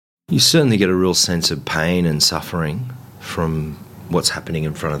You certainly get a real sense of pain and suffering from what's happening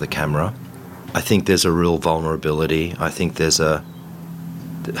in front of the camera. I think there's a real vulnerability. I think there's a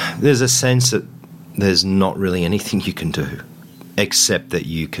sense that there's not really anything you can do except that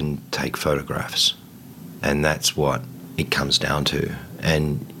you can take photographs. And that's what it comes down to.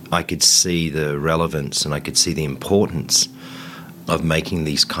 And I could see the relevance and I could see the importance of making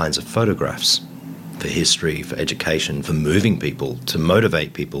these kinds of photographs for history, for education, for moving people, to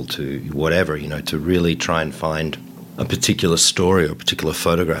motivate people to whatever, to really try and find a particular story or a particular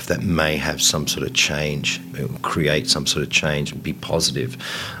photograph that may have some sort of change, create some sort of change and be positive.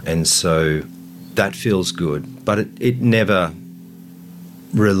 And so that feels good, but it never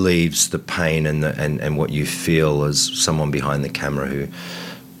relieves the pain and what you feel as someone behind the camera who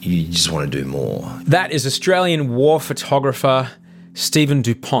you just want to do more. That is Australian war photographer Stephen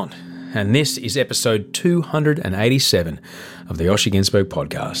DuPont, and this is episode 287 of the Osher Günsberg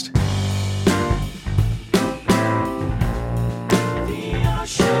podcast.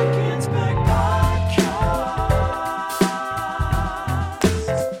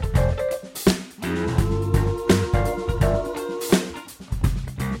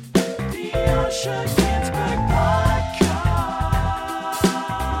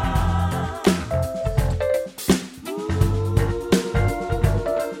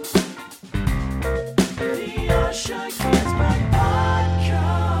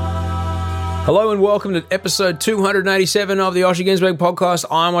 Hello and welcome to episode 287 of the Osher Günsberg podcast.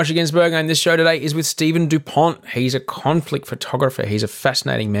 I'm Osher Günsberg and this show today is with Stephen DuPont. He's a conflict photographer. He's a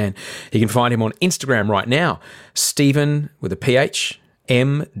fascinating man. You can find him on Instagram right now. Stephen with a PH,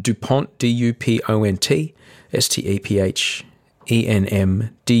 M DuPont, D-U-P-O-N-T,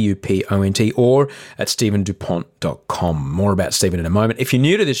 S-T-E-P-H-E-N-M-D-U-P-O-N-T, or at stephendupont.com. More about Stephen in a moment. If you're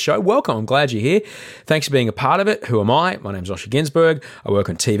new to this show, welcome. I'm glad you're here. Thanks for being a part of it. Who am I? My name's Osher Günsberg. I work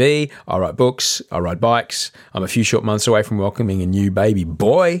on TV. I write books. I ride bikes. I'm a few short months away from welcoming a new baby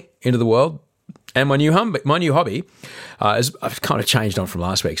boy into the world. And my new hobby, I've kind of changed on from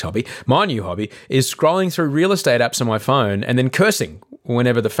last week's hobby. My new hobby is scrolling through real estate apps on my phone and then cursing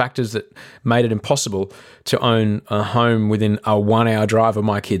whenever the factors that made it impossible to own a home within a 1 hour drive of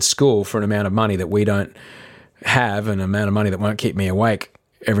my kid's school for an amount of money that we don't have, an amount of money that won't keep me awake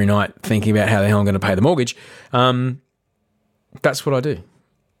every night thinking about how the hell I'm going to pay the mortgage. That's what I do.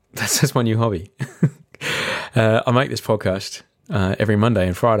 That's my new hobby. I make this podcast every Monday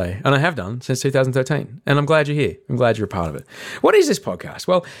and Friday, and I have done since 2013, and I'm glad you're here. I'm glad you're a part of it. What is this podcast?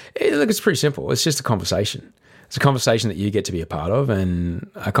 Well, look, it's pretty simple. It's just a conversation. It's a conversation that you get to be a part of, and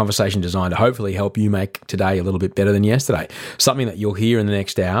a conversation designed to hopefully help you make today a little bit better than yesterday. Something that you'll hear in the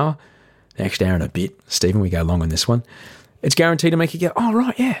next hour and a bit. Stephen, we go long on this one. It's guaranteed to make you go, oh,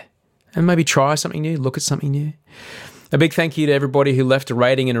 right, yeah, and maybe try something new, look at something new. A big thank you to everybody who left a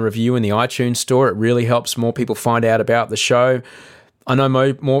rating and a review in the iTunes store. It really helps more people find out about the show. I know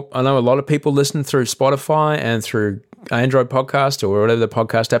I know a lot of people listen through Spotify and through Android podcast or whatever the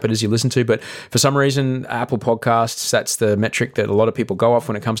podcast app it is you listen to, but for some reason, Apple Podcasts, that's the metric that a lot of people go off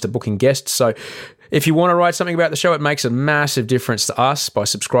when it comes to booking guests. So if you want to write something about the show, it makes a massive difference to us by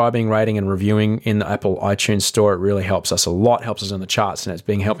subscribing, rating, and reviewing in the Apple iTunes store. It really helps us a lot, helps us on the charts, and it's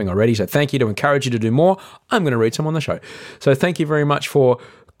been helping already. So thank you. To encourage you to do more, I'm going to read some on the show. So thank you very much for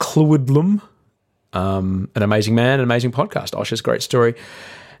Cluidlum, an amazing man, an amazing podcast. Osher's great story.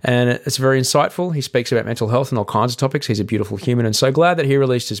 And it's very insightful. He speaks about mental health and all kinds of topics. He's a beautiful human, and so glad that he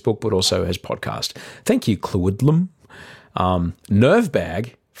released his book, but also his podcast. Thank you, Cluidlum.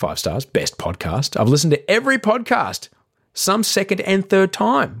 Nervebag, 5 stars, best podcast. I've listened to every podcast, some second and third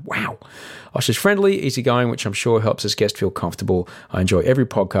time. Wow. Osher's friendly, easygoing, which I'm sure helps his guest feel comfortable. I enjoy every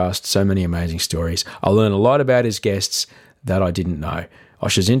podcast, so many amazing stories. I learn a lot about his guests that I didn't know.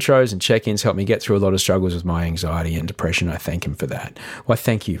 Osher's intros and check-ins helped me get through a lot of struggles with my anxiety and depression. I thank him for that. Well,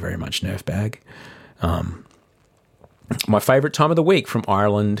 thank you very much, Nervebag. My favourite time of the week from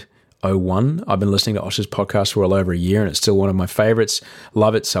Ireland 01. I've been listening to Osher's podcast for well over a year, and it's still one of my favourites.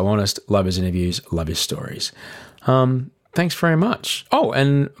 Love it, so honest. Love his interviews. Love his stories. Thanks very much. Oh,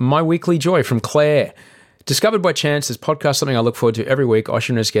 and my weekly joy from Claire. Discovered by chance, this podcast, something I look forward to every week. Osher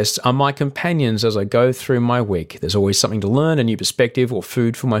and his guests are my companions as I go through my week. There's always something to learn, a new perspective, or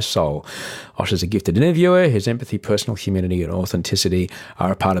food for my soul. Osher's a gifted interviewer. His empathy, personal humility, and authenticity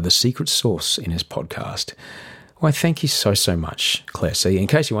are a part of the secret sauce in his podcast. Well, thank you so much, Claire C. In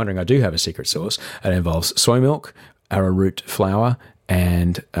case you're wondering, I do have a secret sauce. It involves soy milk, arrowroot flour,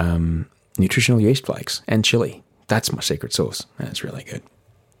 and nutritional yeast flakes, and chili. That's my secret sauce. That's really good.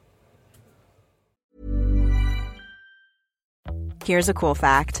 Here's a cool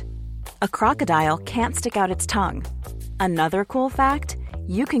fact. A crocodile can't stick out its tongue. Another cool fact,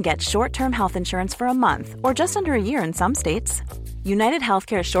 you can get short-term health insurance for a month or just under a year in some states. United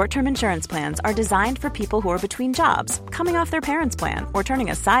Healthcare short-term insurance plans are designed for people who are between jobs, coming off their parents' plan, or turning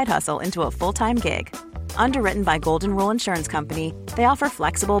a side hustle into a full-time gig. Underwritten by Golden Rule Insurance Company, they offer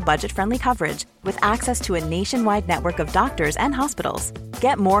flexible, budget-friendly coverage with access to a nationwide network of doctors and hospitals.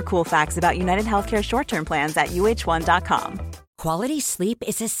 Get more cool facts about United Healthcare short-term plans at uh1.com. Quality sleep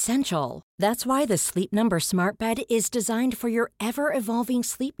is essential. That's why the Sleep Number Smart Bed is designed for your ever-evolving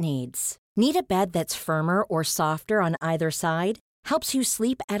sleep needs. Need a bed that's firmer or softer on either side? Helps you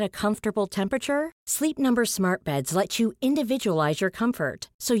sleep at a comfortable temperature? Sleep Number Smart Beds let you individualize your comfort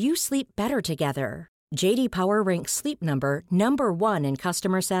so you sleep better together. J.D. Power ranks Sleep Number number 1 in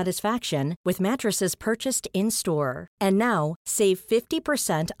customer satisfaction with mattresses purchased in-store. And now, save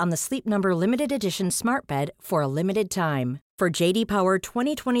 50% on the Sleep Number Limited Edition Smart Bed for a limited time. For J.D. Power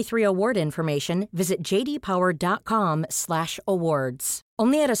 2023 award information, visit jdpower.com/awards.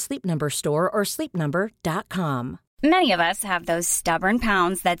 Only at a Sleep Number store or sleepnumber.com. Many of us have those stubborn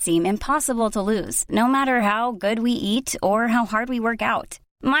pounds that seem impossible to lose, no matter how good we eat or how hard we work out.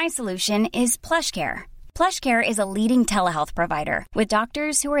 My solution is PlushCare. PlushCare is a leading telehealth provider with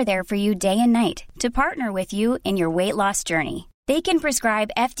doctors who are there for you day and night to partner with you in your weight loss journey. They can prescribe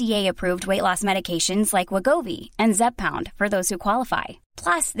FDA-approved weight loss medications like Wegovy and Zepbound for those who qualify.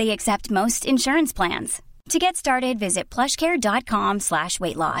 Plus, they accept most insurance plans. To get started, visit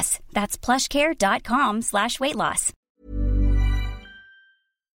plushcare.com/weightloss. That's plushcare.com/weightloss.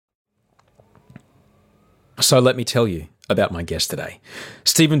 So let me tell you about my guest today.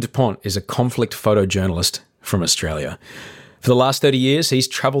 Stephen DuPont is a conflict photojournalist from Australia. For the last 30 years, he's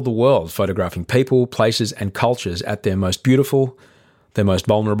travelled the world photographing people, places and cultures at their most beautiful, their most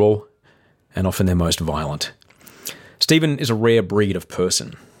vulnerable, and often their most violent. Stephen is a rare breed of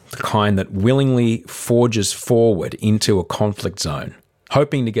person, the kind that willingly forges forward into a conflict zone,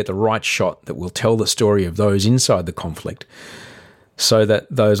 hoping to get the right shot that will tell the story of those inside the conflict so that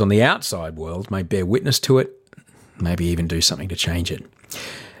those on the outside world may bear witness to it, maybe even do something to change it.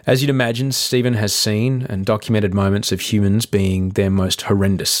 As you'd imagine, Stephen has seen and documented moments of humans being their most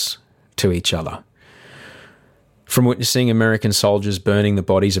horrendous to each other. From witnessing American soldiers burning the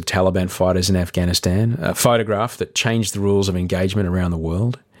bodies of Taliban fighters in Afghanistan, a photograph that changed the rules of engagement around the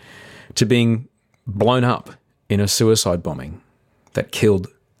world, to being blown up in a suicide bombing that killed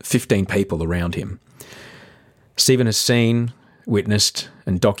 15 people around him. Stephen has seen, witnessed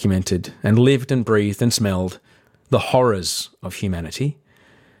and documented and lived and breathed and smelled the horrors of humanity,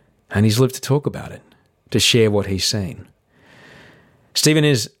 and he's lived to talk about it, to share what he's seen. Stephen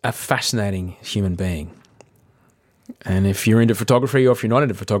is a fascinating human being. And if you're into photography or if you're not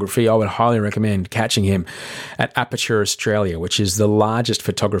into photography, I would highly recommend catching him at Aperture Australia, which is the largest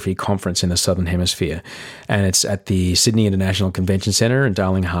photography conference in the Southern Hemisphere. And it's at the Sydney International Convention Centre in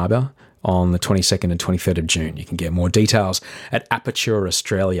Darling Harbour on the 22nd and 23rd of June. You can get more details at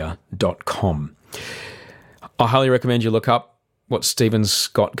apertureaustralia.com. I highly recommend you look up what Stephen's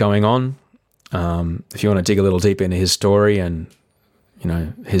got going on. If you want to dig a little deeper into his story and, you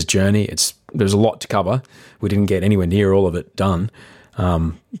know, his journey, there's a lot to cover. We didn't get anywhere near all of it done,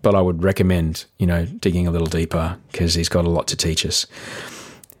 but I would recommend, digging a little deeper because he's got a lot to teach us.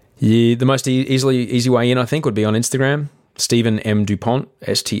 The most easy way in, I think, would be on Instagram. Stephen M. DuPont,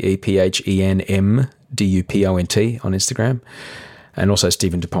 StephenMDupont on Instagram, and also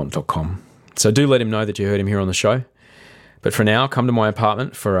StephenDupont.com. So do let him know that you heard him here on the show. But for now, come to my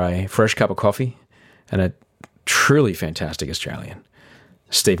apartment for a fresh cup of coffee and a truly fantastic Australian,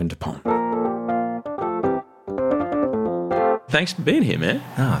 Stephen DuPont. Thanks for being here, man.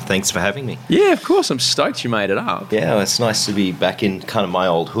 Oh, thanks for having me. Yeah, of course. I'm stoked you made it up. Yeah, it's nice to be back in kind of my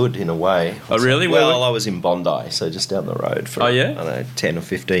old hood in a way. Oh, really? Well, I was in Bondi, so just down the road for, 10 or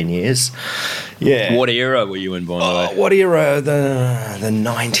 15 years. Yeah. What era were you in Bondi? Oh, what era? The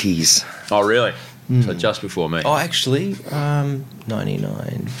 90s. Oh, really? So just before me. Oh, actually,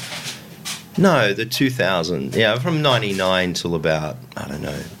 99. No, the 2000. Yeah, from 99 till about,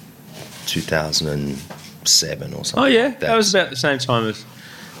 2007 or something. Oh, yeah. Like that was about the same time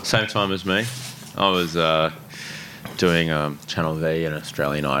as me. I was doing Channel V and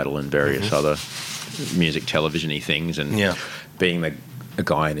Australian Idol and various other music television-y things, and being a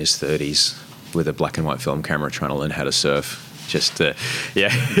guy in his 30s with a black and white film camera trying to learn how to surf.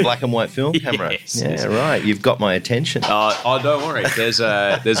 Black and white film camera. Yes. Right. You've got my attention. Don't worry. There's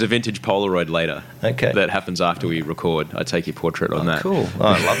a vintage Polaroid later. Okay. That happens after we record. I take your portrait on that. Cool. Oh,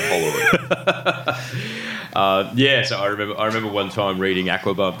 I love Polaroid. So I remember one time reading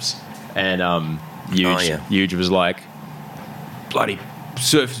Aquabumps, and Huge was like, bloody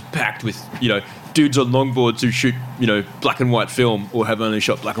surf packed with dudes on longboards who shoot, black and white film or have only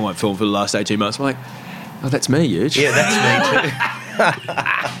shot black and white film for the last 18 months. I'm like, oh, that's me, Huge. Yeah, that's me too.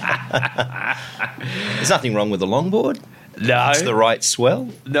 There's nothing wrong with a longboard. No. It's the right swell.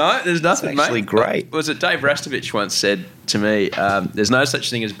 No, there's nothing, It's actually mate. great. Was it Dave Rastovich once said to me, there's no such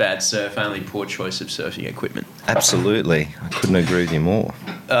thing as bad surf, only poor choice of surfing equipment. Absolutely. I couldn't agree with you more.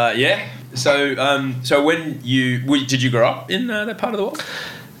 Yeah. So when did you grow up in that part of the world?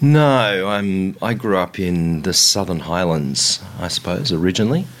 No, I grew up in the Southern Highlands, I suppose,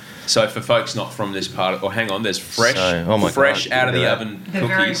 originally. So for folks not from this part, hang on, there's fresh God, out of the yeah. oven They're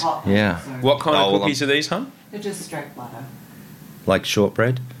very cookies. hot. Yeah. So What kind of well, cookies are these, hon? they're just straight butter. Like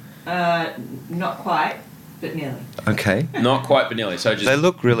shortbread? Not quite, but nearly. Okay. Not quite vanilla, so just They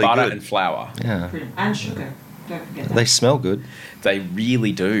look really butter good. and flour. Yeah. And sugar. Don't forget that. They smell good. They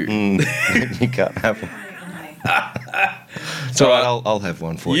really do. You can't have them. So So I'll have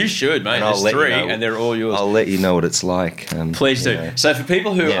one for you. You should, mate. And I'll There's let you 3, know. and they're all yours. I'll let you know what it's like. And, Please do. you know. So for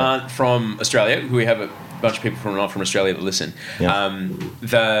people who Yeah. aren't from Australia, we have a bunch of people from Australia that listen. Yeah.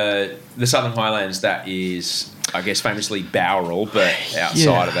 The Southern Highlands, that is, I guess, famously Bowral, but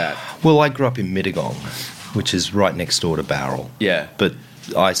outside of that. Well, I grew up in Mittagong, which is right next door to Bowral. Yeah. But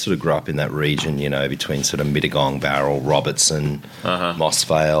I sort of grew up in that region, between sort of Mittagong, Bowral, Robertson,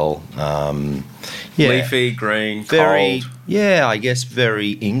 Mossvale. Leafy, green, Very, cold. yeah, I guess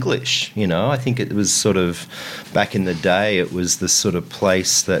very English, I think it was sort of, back in the day, it was the sort of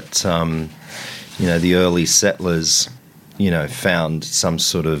place that, the early settlers, found some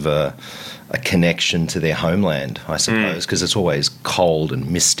sort of a connection to their homeland, I suppose, because it's always cold and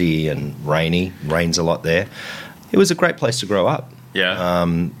misty and rainy. Rains a lot there. It was a great place to grow up. Yeah.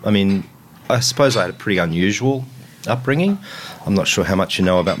 I suppose I had a pretty unusual upbringing. I'm not sure how much you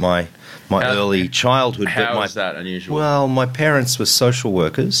know about my early childhood. How is that unusual? Well, my parents were social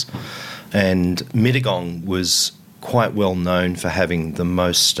workers, and Mittagong was quite well known for having the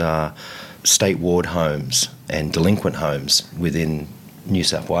most state ward homes and delinquent homes within New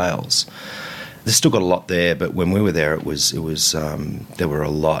South Wales. There's still got a lot there, but when we were there, it was there were a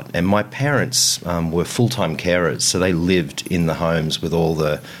lot. And my parents were full-time carers, so they lived in the homes with all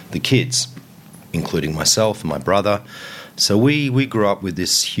the kids, including myself and my brother. So we grew up with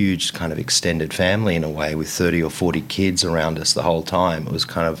this huge kind of extended family in a way, with 30 or 40 kids around us the whole time. It was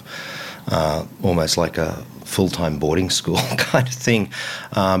kind of almost like a full-time boarding school kind of thing.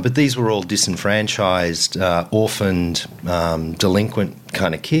 But these were all disenfranchised, orphaned, delinquent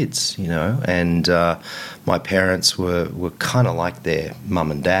kind of kids, and my parents were kind of like their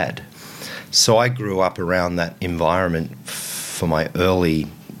mum and dad. So I grew up around that environment for my early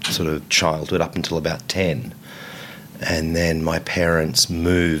sort of childhood up until about 10. And then my parents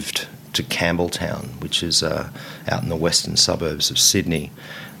moved to Campbelltown, which is out in the western suburbs of Sydney.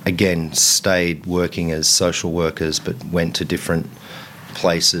 Again, stayed working as social workers, but went to different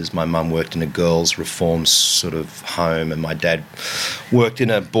places. My mum worked in a girls' reform sort of home, and my dad worked in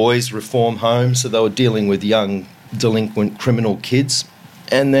a boys' reform home, so they were dealing with young delinquent criminal kids.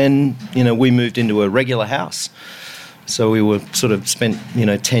 And then, we moved into a regular house. So we were sort of spent,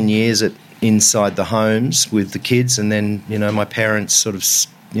 10 years inside the homes with the kids, and then, my parents sort of,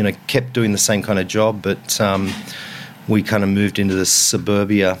 kept doing the same kind of job, but we kind of moved into the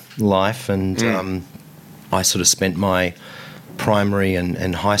suburbia life, and I sort of spent my primary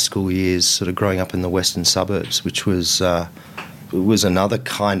and high school years sort of growing up in the western suburbs, which was another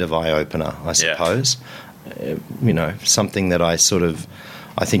kind of eye-opener, I suppose. Yeah. Something that I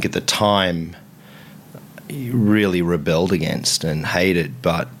think at the time really rebelled against and hated,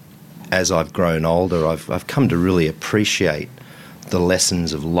 but as I've grown older, I've come to really appreciate the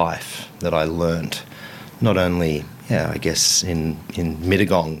lessons of life that I learnt, not only, I guess, in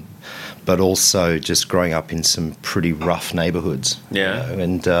Mittagong, but also just growing up in some pretty rough neighbourhoods. Yeah.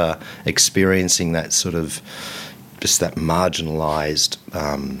 And experiencing that sort of, just that marginalised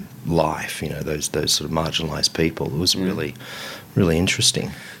life, those sort of marginalised people. It was really, really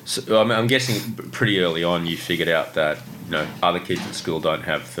interesting. So, I'm guessing pretty early on you figured out that, other kids at school don't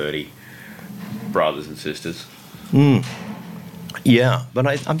have 30 brothers and sisters. Yeah, but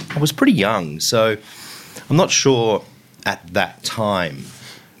I was pretty young, so I'm not sure at that time,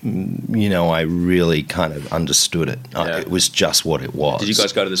 I really kind of understood it. Yeah. It was just what it was. Did you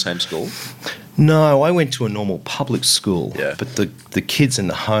guys go to the same school? No, I went to a normal public school, Yeah. but the kids in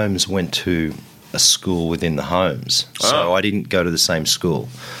the homes went to a school within the homes, so Oh. I didn't go to the same school.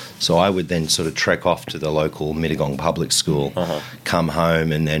 So I would then sort of trek off to the local Mittagong public school, come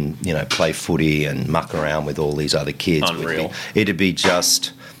home, and then play footy and muck around with all these other kids. Unreal. It'd be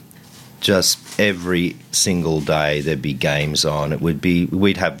just every single day there'd be games on.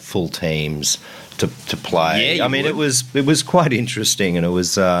 We'd have full teams, to play. Yeah, I mean, it was quite interesting, and it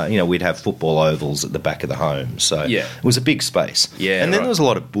was we'd have football ovals at the back of the home, so Yeah. it was a big space. Yeah, and then right. there was a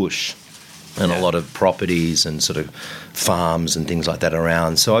lot of bush and a lot of properties and sort of farms and things like that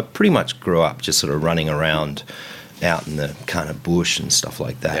around. So I pretty much grew up just sort of running around out in the kind of bush and stuff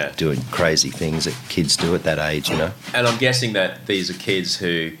like that, Yeah. doing crazy things that kids do at that age, And I'm guessing that these are kids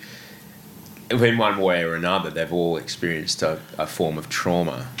who, in one way or another, they've all experienced a form of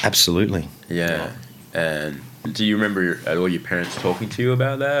trauma. Absolutely. Yeah. And do you remember at all your parents talking to you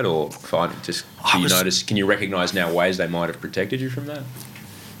about that, or can you recognise now ways they might have protected you from that?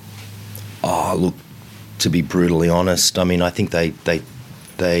 Oh, look, to be brutally honest, I mean, I think they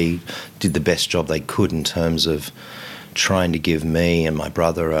did the best job they could in terms of trying to give me and my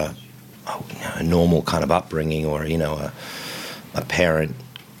brother a normal kind of upbringing, or a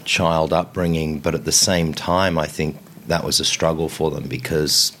parent-child upbringing. But at the same time, I think that was a struggle for them,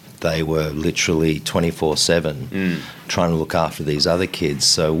 because they were literally 24/7 trying to look after these other kids.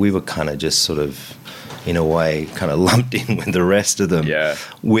 So we were kind of just sort of, in a way, kind of lumped in with the rest of them,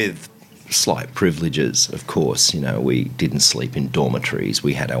 with slight privileges, of course. We didn't sleep in dormitories.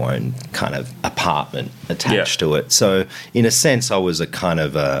 We had our own kind of apartment attached to it. So in a sense, I was a kind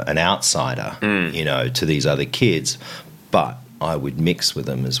of an outsider, to these other kids, but I would mix with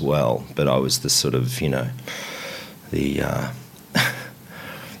them as well. But I was the sort of,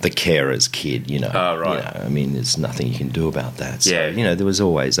 the carer's kid, Oh, right. I mean, there's nothing you can do about that. So, Yeah. there was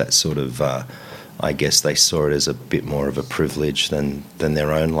always that sort of, I guess they saw it as a bit more of a privilege than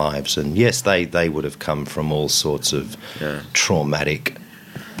their own lives. And yes, they would have come from all sorts of traumatic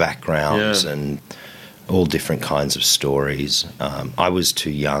backgrounds and all different kinds of stories. I was too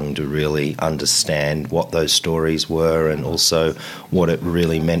young to really understand what those stories were, and also what it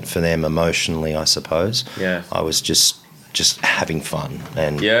really meant for them emotionally, I suppose. Yeah. I was just having fun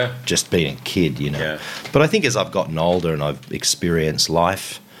and just being a kid, Yeah. But I think as I've gotten older and I've experienced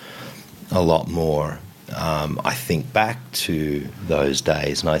life a lot more, I think back to those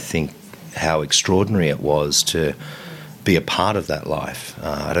days, and I think how extraordinary it was to be a part of that life.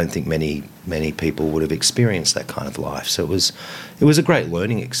 I don't think many people would have experienced that kind of life. So it was a great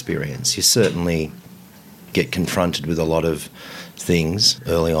learning experience. You certainly get confronted with a lot of things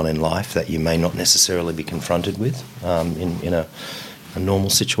early on in life that you may not necessarily be confronted with in a normal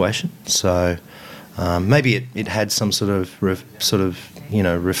situation. So maybe it had some sort of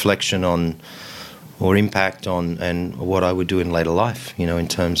reflection on or impact on and what I would do in later life, in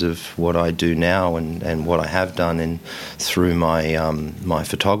terms of what I do now and what I have done through my my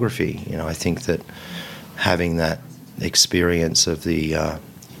photography. I think that having that experience of the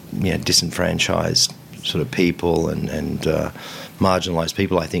disenfranchised sort of people and marginalised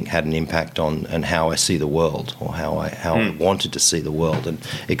people, I think, had an impact on and how I see the world, or how I wanted to see the world and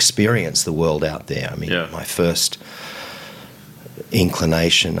experience the world out there. I mean, my first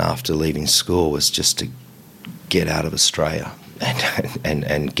inclination after leaving school was just to get out of Australia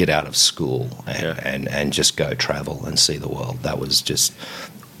and get out of school and just go travel and see the world. That was just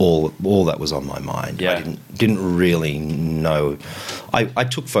all that was on my mind. I didn't really know. I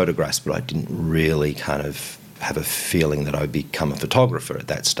took photographs, but I didn't really kind of have a feeling that I would become a photographer at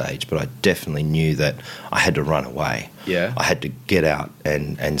that stage. But I definitely knew that I had to run away. Yeah. I had to get out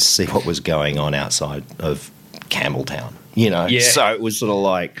and see what was going on outside of Campbelltown. So it was sort of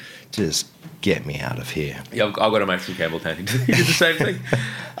like, just get me out of here. Yeah, I've got a mate from Campbelltown who did the same thing.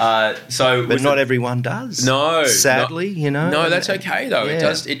 But not everyone does. No, sadly, No, that's okay though. Yeah. It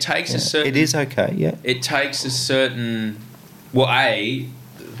does. It takes a certain. It is okay. Yeah. It takes a certain. Well,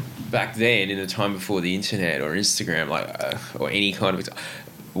 back then, in the time before the internet or Instagram, or any kind of.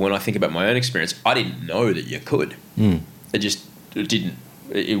 When I think about my own experience, I didn't know that you could. It didn't.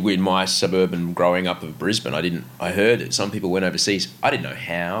 In my suburban growing up of Brisbane, I heard that some people went overseas. I didn't know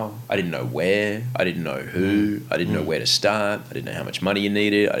how. I didn't know where. I didn't know who. I didn't know where to start. I didn't know how much money you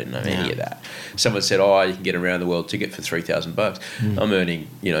needed. I didn't know any of that. Someone said, you can get an around the world ticket for $3,000. I'm earning,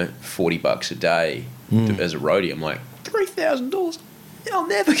 $40 a day as a roadie. I'm like, $3,000? I'll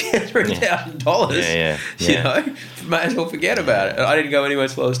never get $3,000. Yeah. May as well forget about it. I didn't go anywhere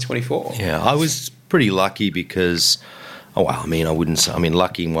until I was 24. Yeah, I was pretty lucky because,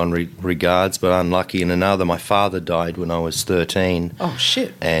 lucky in one regards, but unlucky in another. My father died when I was 13. Oh,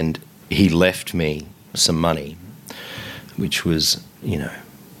 shit. And he left me some money, which was,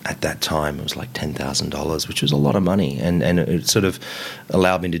 at that time it was like $10,000, which was a lot of money. And it sort of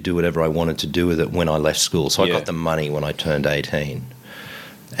allowed me to do whatever I wanted to do with it when I left school. So I got the money when I turned 18,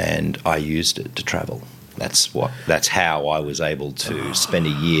 and I used it to travel. That's how I was able to spend a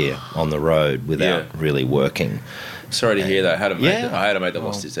year on the road without really working. Sorry to hear that. I had a mate that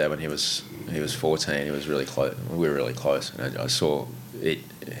lost his dad when he was he was 14. He was really close. We were really close, and I saw it.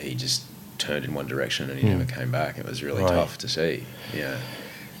 He just turned in one direction, and he never came back. It was really tough to see. Yeah,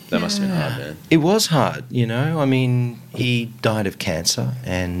 that must have been hard, man. It was hard, you know. I mean, he died of cancer,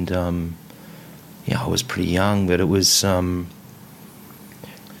 and I was pretty young, but it was. I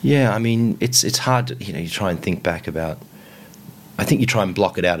mean, it's hard to, you try and think back about. I think you try and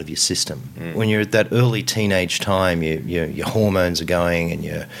block it out of your system. When you're at that early teenage time, your hormones are going,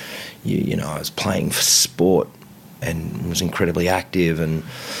 and I was playing for sport and was incredibly active, and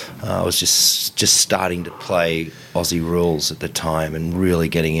I was just starting to play Aussie rules at the time and really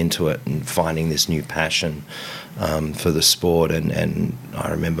getting into it and finding this new passion for the sport. And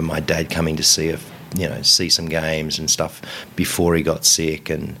I remember my dad coming to see some games and stuff before he got sick,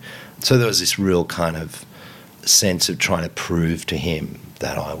 and so there was this real kind of sense of trying to prove to him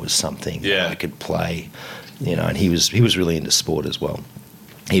that I was something that I could play, and he was really into sport as well.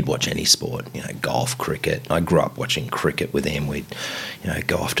 He'd watch any sport, golf, cricket. I grew up watching cricket with him. We'd,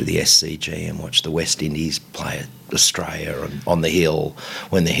 go off to the SCG and watch the West Indies play at Australia and on the hill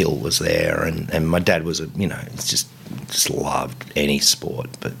when the hill was there. And my dad was just loved any sport.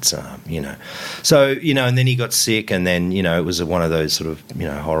 But, so, and then he got sick, and then, it was one of those sort of,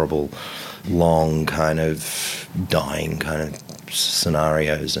 horrible, long kind of dying kind of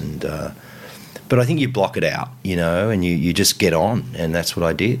scenarios. And, but I think you block it out, and you just get on, and that's what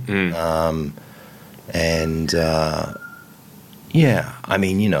I did. I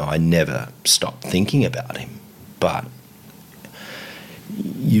mean, I never stopped thinking about him, but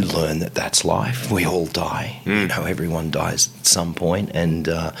you learn that that's life. We all die. Everyone dies at some point, and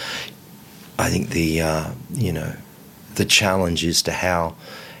I think the challenge is to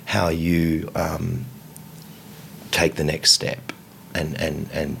how you take the next step. And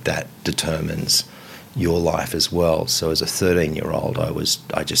that determines your life as well. So as a 13-year-old,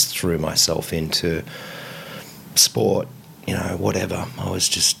 I just threw myself into sport, whatever. I was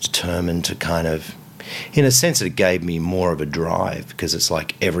just determined to kind of, in a sense, it gave me more of a drive, because it's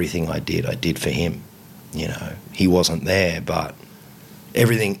like everything I did for him. He wasn't there, but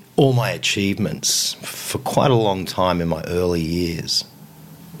everything, all my achievements for quite a long time in my early years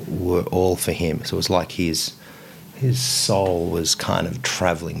were all for him. So it was like his soul was kind of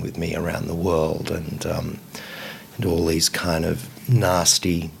travelling with me around the world, and all these kind of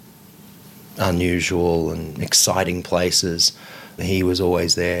nasty, unusual and exciting places. He was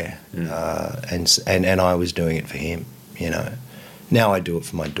always there, and I was doing it for him, Now I do it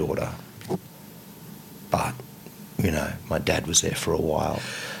for my daughter, but, my dad was there for a while.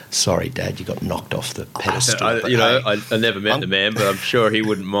 Sorry, Dad, you got knocked off the pedestal. I never met the man, but I'm sure he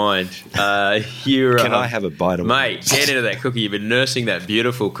wouldn't mind. Can I have a bite of it? Mate, get into that cookie. You've been nursing that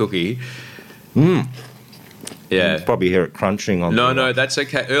beautiful cookie. Yeah. You probably hear it crunching on No, that's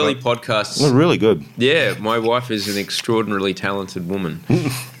okay. Early podcasts. They're really good. Yeah, my wife is an extraordinarily talented woman.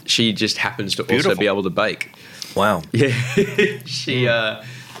 She just happens to also be able to bake. Wow. Yeah. She,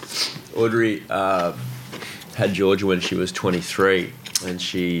 Audrey, had Georgia when she was 23. And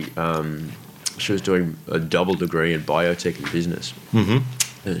she was doing a double degree in biotech and business,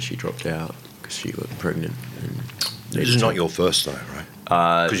 and she dropped out because she got pregnant. This is not your first, though, right?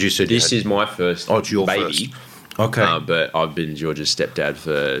 Because you said this is my first. Oh, it's your baby. First. Okay, but I've been Georgia's stepdad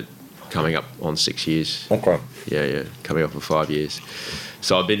for coming up on 6 years. Okay, yeah, coming up on 5 years.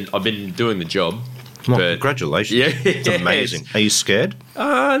 So I've been doing the job. Well, congratulations! Yeah, it's amazing. Are you scared?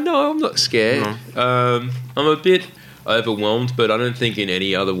 No, I'm not scared. No. I'm a bit overwhelmed, but I don't think in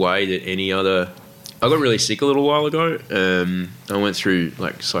any other way that any other. I got really sick a little while ago. I went through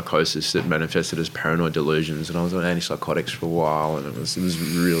like psychosis that manifested as paranoid delusions, and I was on antipsychotics for a while, and it was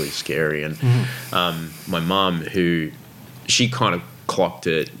really scary. And my mum, who she kind of clocked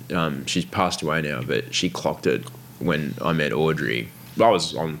it. She's passed away now, but she clocked it when I met Audrey. I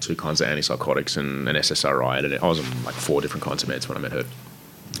was on 2 kinds of antipsychotics and an SSRI, and I was on like 4 different kinds of meds when I met her.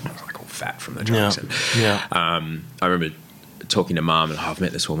 I was like all fat from the drugs. Yeah. I remember talking to Mum, and I've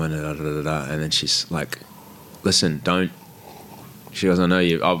met this woman, and then she's like, "Listen, don't." She goes, "I know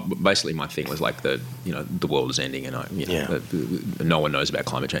you." Basically, my thing was like the world is ending, and no one knows about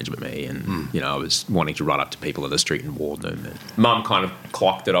climate change but me, and I was wanting to run up to people in the street and warn them. And Mum kind of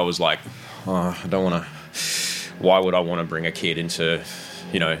clocked it. I was like, I don't want to. Why would I want to bring a kid into,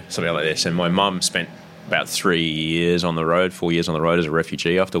 something like this? And my mum spent about 4 years on the road as a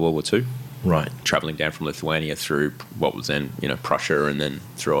refugee after World War II. Right. Travelling down from Lithuania through what was then, Prussia, and then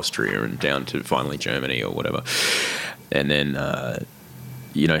through Austria and down to finally Germany or whatever. And then,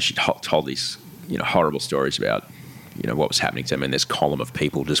 she told these, horrible stories about, what was happening to them. And this column of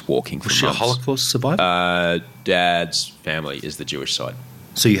people just walking for months. Was she a Holocaust survivor? Dad's family is the Jewish side.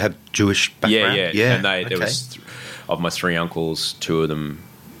 So you have Jewish background? Yeah. And there was of my 3 uncles, 2 of them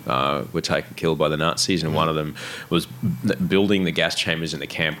were killed by the Nazis, and one of them was building the gas chambers in the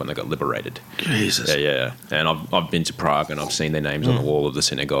camp when they got liberated. Jesus. Yeah. And I've been to Prague and I've seen their names on the wall of the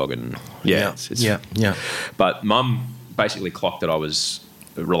synagogue, and Yeah. But Mum basically clocked that I was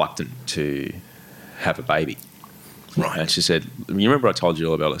reluctant to have a baby. Right. And she said, "You remember I told you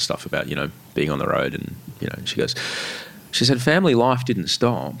all about that stuff about, you know, being on the road?" And, you know, she said, family life didn't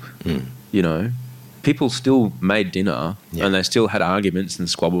stop, you know. People still made dinner and they still had arguments and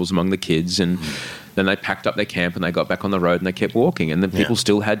squabbles among the kids, and then they packed up their camp and they got back on the road and they kept walking, and then people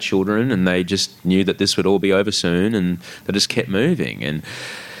still had children and they just knew that this would all be over soon, and they just kept moving.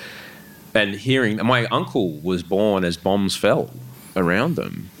 And hearing, my uncle was born as bombs fell around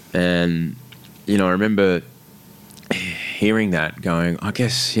them, and, you know, I remember hearing that going, I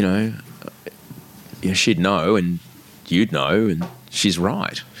guess, you know, she'd know and you'd know, and she's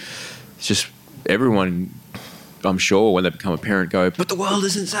right. It's just everyone, I'm sure, when they become a parent, go, but the world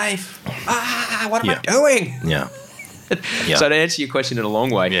isn't safe. What am I doing? Yeah. So to answer your question in a long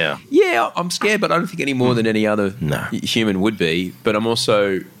way, I'm scared, but I don't think any more than any other human would be. But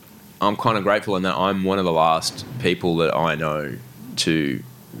I'm kind of grateful in that I'm one of the last people that I know to,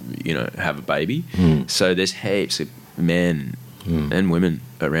 you know, have a baby. So there's heaps of men and women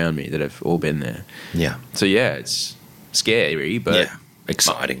around me that have all been there. Yeah. So it's scary, but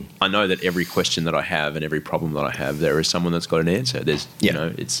exciting. I know that every question that I have and every problem that I have, there is someone that's got an answer. There's, you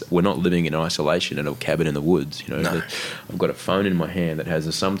know, we're not living in isolation in a cabin in the woods. You know, I've got a phone in my hand that has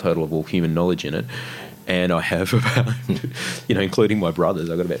the sum total of all human knowledge in it, and I have about, you know, including my brothers,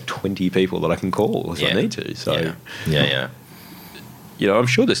 I've got about 20 people that I can call if I need to. So, you know, I'm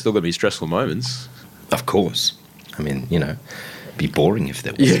sure there's still going to be stressful moments. Of course. I mean, you know, it'd be boring if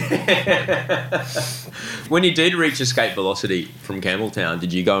there was. When you did reach escape velocity from Campbelltown,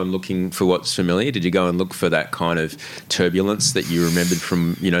 did you go and looking for what's familiar? Did you go and look for that kind of turbulence that you remembered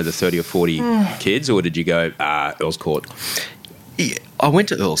from, you know, the 30 or 40 kids, or did you go, Earl's Court? Yeah, I went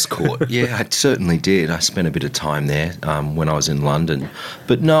to Earl's Court. Yeah, I certainly did. I spent a bit of time there when I was in London.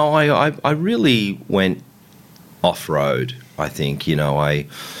 But no, I really went off-road, I think. You know, I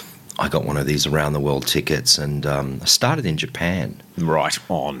got one of these around-the-world tickets, and I started in Japan. Right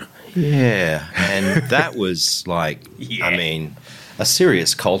on. Yeah, and that was like, I mean, a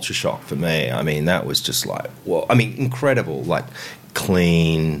serious culture shock for me. I mean, that was just like, well, I mean, incredible, like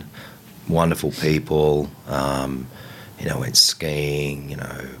clean, wonderful people. You know, went skiing, you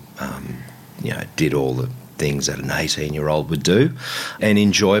know, did all the things that an 18-year-old would do, and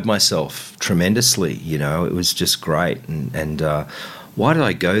enjoyed myself tremendously. You know, it was just great. And why did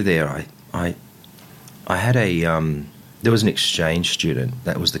I go there? I had there was an exchange student,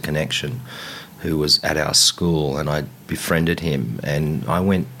 that was the connection, who was at our school, and I befriended him, and I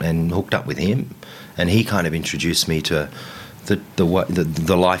went and hooked up with him, and he kind of introduced me to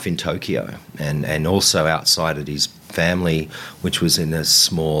the life in Tokyo, and also outside of his family, which was in a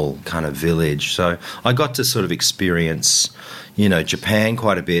small kind of village. So I got to sort of experience, you know, Japan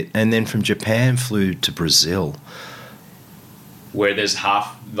quite a bit, and then from Japan flew to Brazil, where there's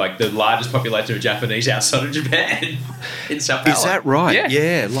like the largest population of Japanese outside of Japan in Sao Paulo. Is that right?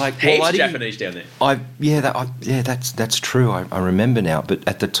 Yeah. Like, heaps of Japanese down there. That's true. I remember now. But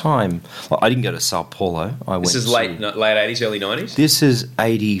at the time, I didn't go to Sao Paulo. This is late 80s, early 90s? This is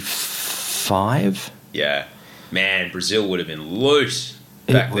 85. Yeah. Man, Brazil would have been loose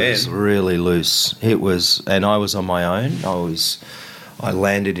back then. It was really loose. It was, and I was on my own. I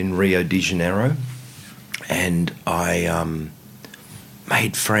landed in Rio de Janeiro, and I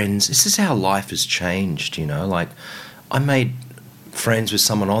made friends. This is how life has changed, you know. Like, I made friends with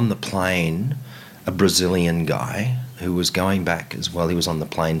someone on the plane, a Brazilian guy who was going back as well. He was on the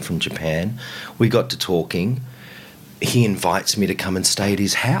plane from Japan. We got to talking. He invites me to come and stay at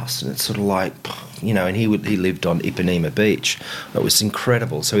his house, and it's sort of like, you know, and he lived on Ipanema Beach. It was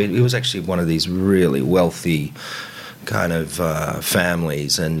incredible. So he was actually one of these really wealthy kind of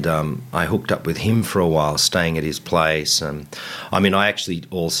families, and I hooked up with him for a while, staying at his place. I mean, I actually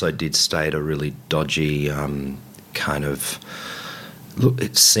also did stay at a really dodgy kind of, look,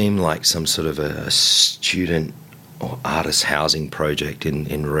 it seemed like some sort of a student or artist housing project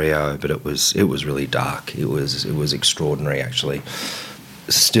in Rio, but it was really dark. It was extraordinary, actually.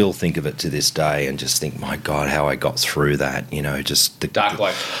 Still think of it to this day and just think, my God, how I got through that, you know, just the dark,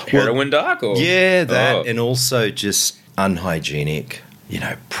 like heroin dark, or and also just unhygienic, you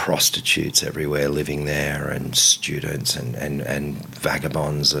know, prostitutes everywhere living there, and students and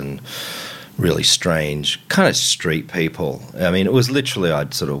vagabonds and really strange kind of street people. I mean, it was literally,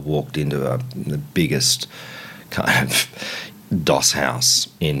 I'd sort of walked into the biggest kind of Doss House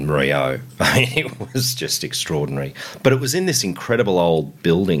in Rio. I mean, it was just extraordinary. But it was in this incredible old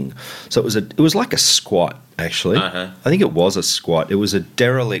building. So it was like a squat, actually. Uh-huh. I think it was a squat. It was a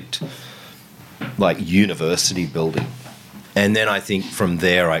derelict, like, university building. And then I think from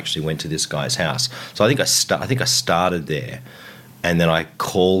there I actually went to this guy's house. So I think I started there, and then I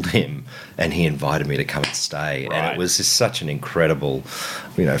called him, and he invited me to come and stay. Right. And it was just such an incredible,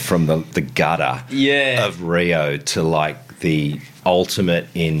 from the gutter of Rio to like the ultimate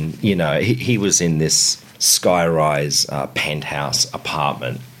in, he was in this skyrise penthouse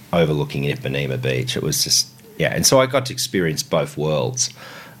apartment overlooking Ipanema Beach. It was just, and so I got to experience both worlds.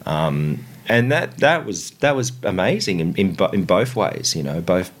 And that was amazing in both ways,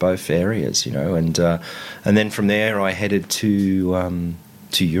 both areas, and then from there I headed to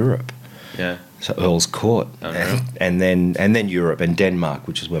Europe, so Earl's Court, and then Europe and Denmark,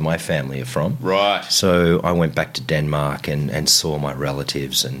 which is where my family are from. Right. So I went back to Denmark and saw my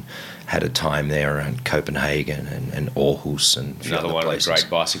relatives and had a time there around Copenhagen and Aarhus and a few Another other one places. of the great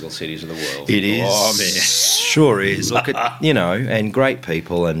bicycle cities of the world. It is. Oh, man. Sure is. Look at, and great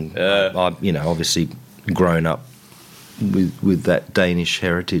people, and I've, obviously grown up with that Danish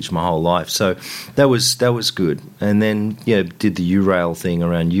heritage my whole life. So that was good. And then, did the Eurail thing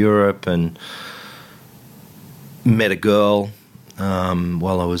around Europe and met a girl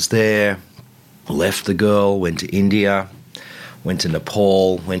while I was there. Left the girl, went to India. Went to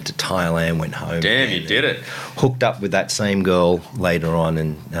Nepal, went to Thailand, went home. Damn, you did it. Hooked up with that same girl later on,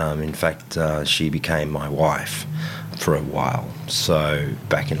 and in fact, she became my wife for a while. So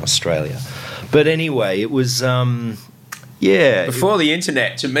back in Australia. But anyway, it was, Before the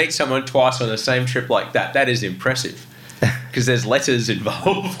internet, to meet someone twice on the same trip like that is impressive. Because there's letters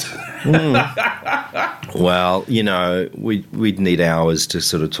involved. Well, we'd need hours to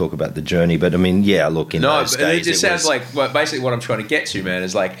sort of talk about the journey, but I mean, look, in those days, it just sounds like basically what I'm trying to get to, man,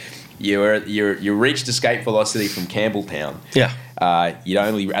 is like you reached escape velocity from Campbelltown. Yeah. You'd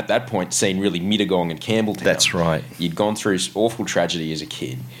only at that point seen really Mittagong and Campbelltown. That's right. You'd gone through awful tragedy as a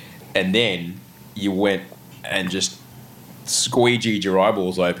kid, and then you went and just squeegeed your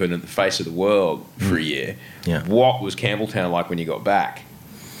eyeballs open at the face of the world for a year. Yeah. What was Campbelltown like when you got back?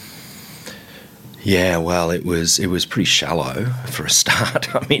 Yeah, well, it was pretty shallow for a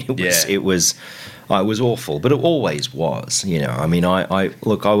start. I mean, it was awful, but it always was. I mean, I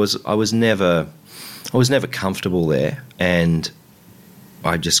was never comfortable there, and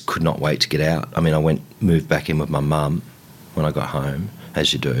I just could not wait to get out. I mean, moved back in with my mum when I got home,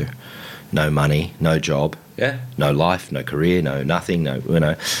 as you do. No money, no job, no life, no career, no nothing,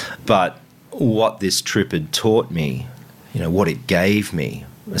 no. But what this trip had taught me, what it gave me,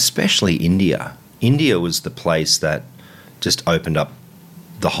 especially India. India was the place that just opened up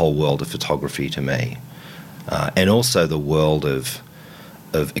the whole world of photography to me, and also the world of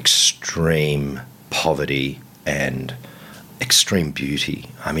extreme poverty and extreme beauty.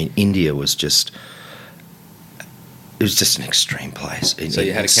 I mean, India was just. It was just an extreme place. So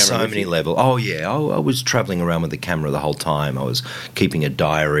you had a camera so with many you? levels. Oh yeah, I was traveling around with the camera the whole time. I was keeping a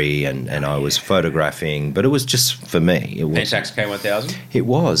diary and I was photographing, but it was just for me. It was Pentax K1000? It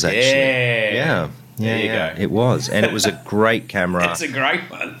was actually. Yeah. There you go. It was, and it was a great camera. It's a great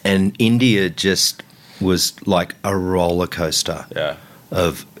one. And India just was like a roller coaster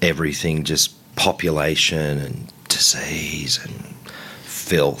of everything, just population and disease and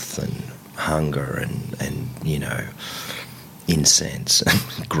filth and hunger and incense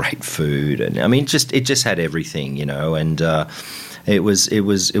and great food, and I mean it just had everything, and it was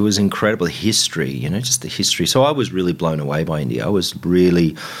incredible history, just the history. So I was really blown away by India.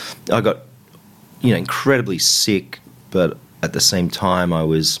 I got incredibly sick, but at the same time I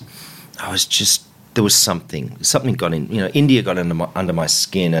was just, there was something got in, India got under my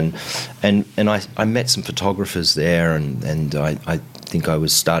skin, and I met some photographers there, and I think I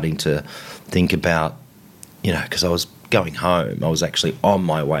was starting to think about, because I was going home. I was actually on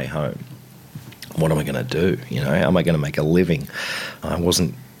my way home. What am I going to do? How am I going to make a living? I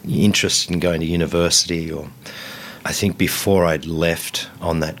wasn't interested in going to university, or I think before I'd left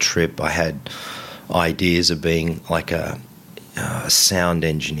on that trip, I had ideas of being like a sound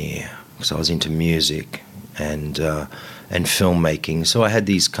engineer, because I was into music and filmmaking. So I had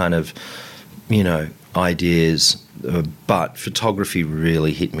these kind of, ideas, but photography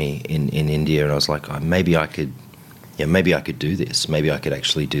really hit me in India, and I was like, maybe I could do this. Maybe I could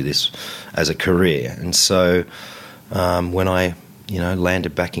actually do this as a career. And so when I,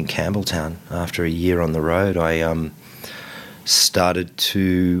 landed back in Campbelltown after a year on the road, I started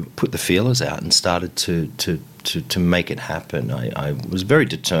to put the feelers out and started to to make it happen. I was very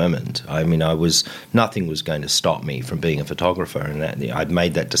determined. I mean, nothing was going to stop me from being a photographer, and I'd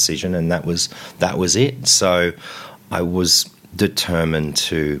made that decision, and that was it. So I was determined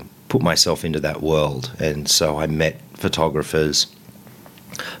to put myself into that world, and so I met photographers.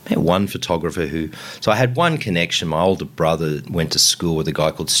 I met one photographer so I had one connection. My older brother went to school with a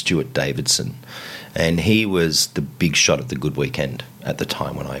guy called Stuart Davidson, and he was the big shot at the Good Weekend at the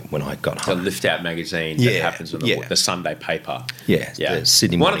time when I got home. The Lift Out magazine that happens on the Sunday paper. Yeah. The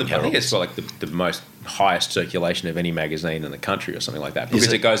Sydney Morning Herald. I think it's got like the most highest circulation of any magazine in the country or something like that,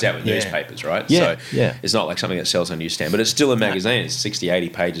 because it goes out with newspapers, right? Yeah. So it's not like something that sells on a newsstand, but it's still a magazine. It's 60, 80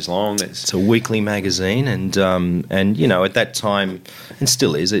 pages long. It's a weekly magazine, and you know, at that time, and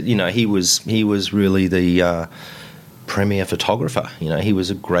still is, you know, he was really the premier photographer. You know, he was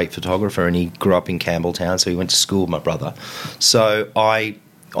a great photographer, and he grew up in Campbelltown, so he went to school with my brother. So I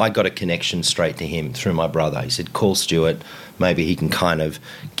got a connection straight to him through my brother. He said, call Stuart, maybe he can kind of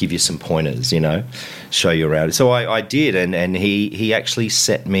give you some pointers, you know, show you around. So I did, and he actually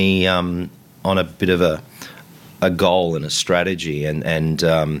set me on a bit of a goal and a strategy, and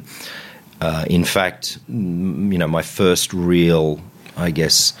in fact, you know, my first real, I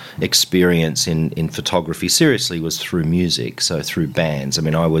guess, experience in photography seriously was through music, so through bands. I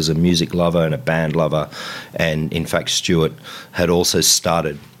mean, I was a music lover and a band lover, and in fact, Stuart had also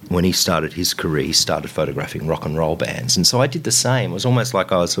started, when he started his career, he started photographing rock and roll bands, and so I did the same. It was almost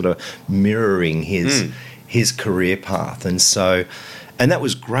like I was sort of mirroring his career path, and that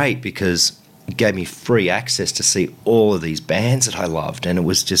was great because it gave me free access to see all of these bands that I loved, and it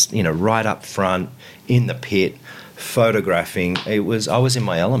was just, you know, right up front in the pit, photographing. I was in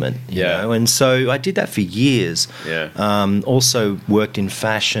my element, you know, and so I did that for years. Also worked in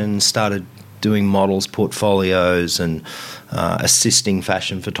fashion, started doing models' portfolios, and assisting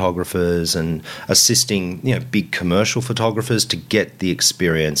fashion photographers, and assisting, you know, big commercial photographers to get the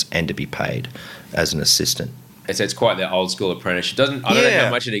experience and to be paid as an assistant. It's quite the old school apprenticeship. I don't know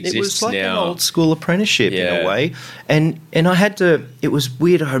how much it exists now. It was like an old school apprenticeship in a way, and I had to. It was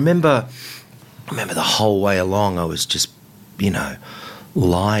weird. I remember the whole way along, I was just, you know,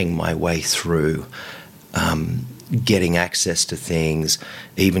 lying my way through, getting access to things,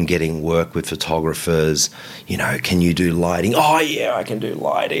 even getting work with photographers. You know, can you do lighting? Oh yeah, I can do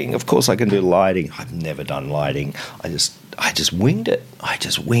lighting. Of course I can do lighting. I've never done lighting. I just winged it.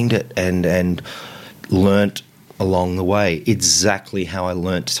 And learnt along the way. Exactly how I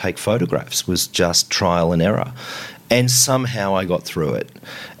learnt to take photographs was just trial and error. And somehow I got through it.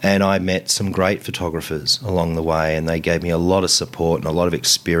 And I met some great photographers along the way, and they gave me a lot of support and a lot of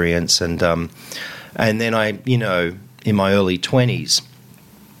experience. And then I, you know, in my early 20s,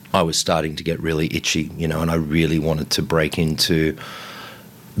 I was starting to get really itchy, you know, and I really wanted to break into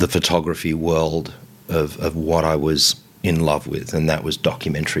the photography world of what I was in love with, and that was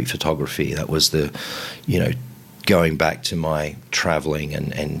documentary photography. That was the, you know, going back to my travelling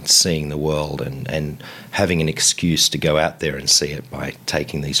and seeing the world and having an excuse to go out there and see it by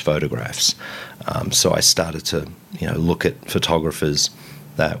taking these photographs. So I started to, you know, look at photographers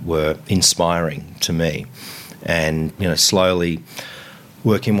that were inspiring to me, and, you know, slowly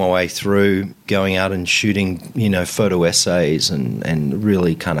working my way through, going out and shooting, you know, photo essays and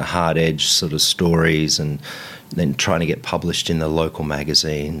really kind of hard-edged sort of stories, and then trying to get published in the local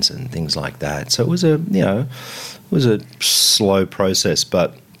magazines and things like that. So it was a slow process,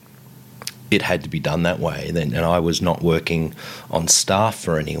 but it had to be done that way. And I was not working on staff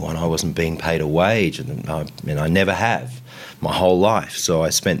for anyone. I wasn't being paid a wage, and I never have my whole life. So I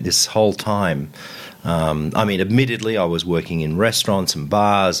spent this whole time, I mean, admittedly, I was working in restaurants and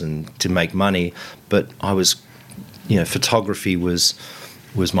bars and to make money, but I was, you know, photography was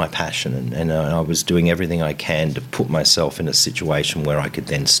my passion, and I was doing everything I can to put myself in a situation where I could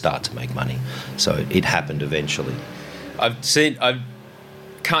then start to make money. So it happened eventually. I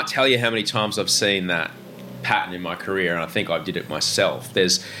can't tell you how many times I've seen that pattern in my career, and I think I did it myself.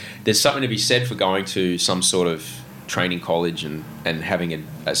 There's something to be said for going to some sort of training college and having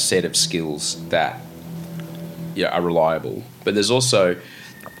a set of skills that, you know, are reliable. But there's also,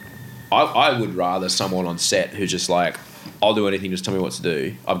 I would rather someone on set who's just like, I'll do anything, just tell me what to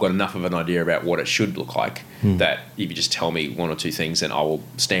do. I've got enough of an idea about what it should look like that if you just tell me one or two things, then I will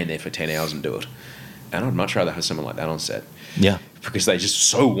stand there for 10 hours and do it. And I'd much rather have someone like that on set. Yeah. Because they just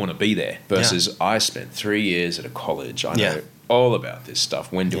so want to be there versus I spent 3 years at a college. I know all about this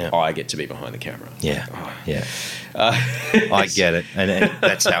stuff. When do Yeah. I get to be behind the camera? Yeah, yeah. I get it, and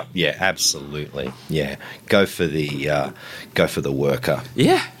that's how. Yeah, absolutely. Yeah, go for the worker.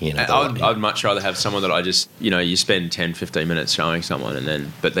 Yeah. You know, I'd much rather have someone that I just, you spend 10, 15 minutes showing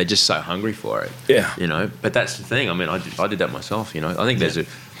someone but they're just so hungry for it. Yeah. But that's the thing. I mean, I did that myself, I think there's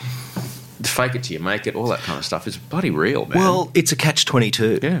fake it till you make it, all that kind of stuff is bloody real, man. Well, it's a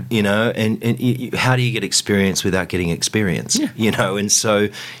catch-22, Yeah. and how do you get experience without getting experience? Yeah. And so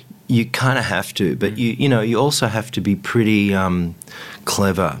you kind of have to, but you also have to be pretty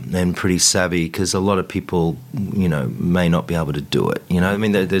clever and pretty savvy, because a lot of people, may not be able to do it. I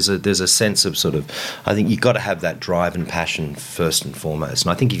mean, there's a sense of sort of, I think you've got to have that drive and passion first and foremost.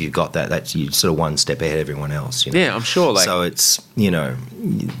 And I think if you've got that, that's you sort of one step ahead of everyone else. Yeah, I'm sure. So it's,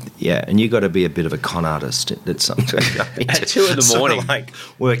 yeah, and you've got to be a bit of a con artist at some time. At 2 in the sort morning. of like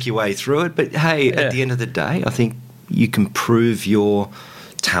work your way through it. But hey, at the end of the day, I think you can prove your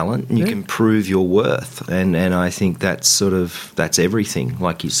talent and you can prove your worth, and I think that's everything,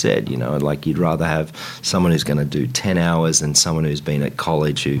 like you said. Like you'd rather have someone who's going to do 10 hours than someone who's been at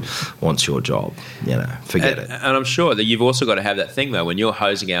college who wants your job. Forget it. And I'm sure that you've also got to have that thing though, when you're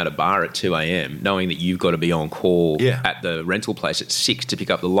hosing out a bar at 2 a.m, knowing that you've got to be on call at the rental place at 6 to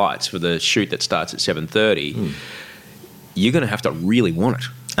pick up the lights for the shoot that starts at 7:30. You're going to have to really want it.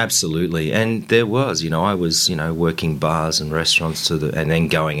 Absolutely. And there was, I was, working bars and restaurants and then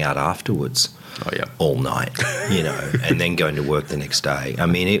going out afterwards. Oh, yeah. All night, and then going to work the next day. I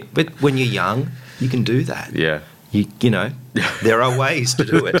mean, but when you're young, you can do that. Yeah. There are ways to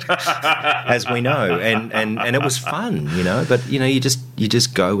do it, as we know, and it was fun, but you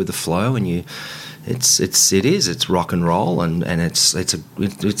just go with the flow, and it's rock and roll, and it's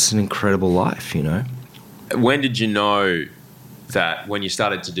an incredible life, When did you know that when you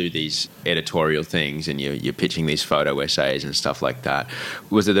started to do these editorial things and you're pitching these photo essays and stuff like that,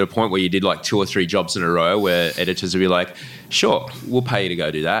 was there a point where you did like 2 or 3 jobs in a row where editors would be like, sure, we'll pay you to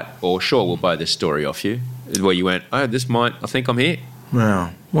go do that, or sure, we'll buy this story off you, where you went, I think I'm here?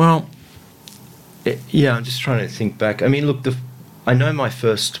 Wow. Well, I'm just trying to think back. I mean, look, I know my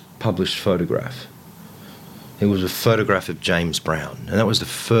first published photograph. It was a photograph of James Brown, and that was the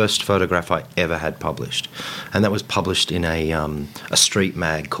first photograph I ever had published, and that was published in a street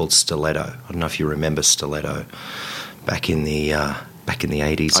mag called Stiletto. I don't know if you remember Stiletto back in the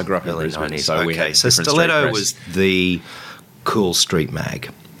 80s. I grew up in early Brisbane, 90s. so we had so different Stiletto street press. was the cool street mag,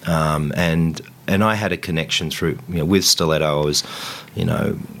 and I had a connection through with Stiletto. I was kind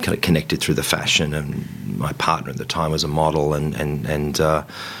of connected through the fashion, and my partner at the time was a model, and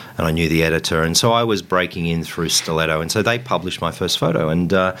I knew the editor, and so I was breaking in through Stiletto, and so they published my first photo, and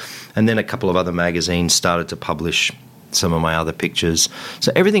then a couple of other magazines started to publish some of my other pictures.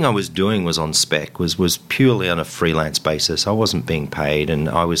 So everything I was doing was on spec, was purely on a freelance basis. I wasn't being paid, and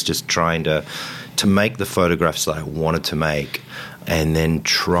I was just trying to make the photographs that I wanted to make, and then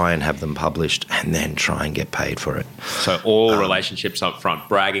try and have them published, and then try and get paid for it. So all relationships up front,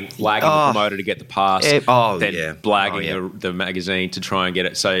 blagging the promoter to get the pass, blagging the magazine to try and get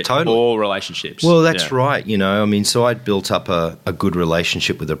it. So all relationships. Well, that's right. I mean, so I'd built up a good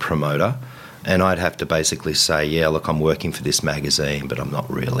relationship with a promoter, and I'd have to basically say, yeah, look, I'm working for this magazine, but I'm not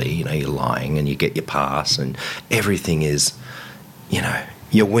really. You're lying, and you get your pass, and everything is,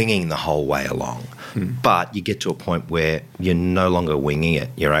 you're winging the whole way along. But you get to a point where you're no longer winging it;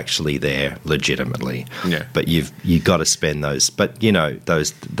 you're actually there legitimately. Yeah. But you've got to spend those. But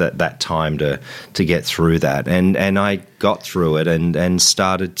that time to get through that, and I got through it, and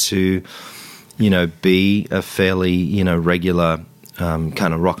started to, be a fairly regular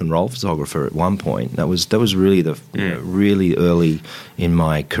kind of rock and roll photographer at one point. That was really really early in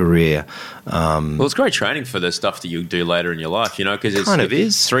my career. Well, it's great training for the stuff that you do later in your life, because it's kind of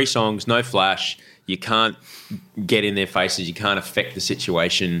is 3 songs, no flash. You can't get in their faces. You can't affect the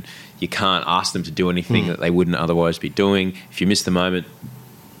situation. You can't ask them to do anything that they wouldn't otherwise be doing. If you miss the moment,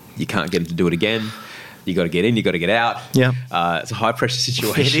 you can't get them to do it again. You got to get in. You got to get out. Yeah, it's a high pressure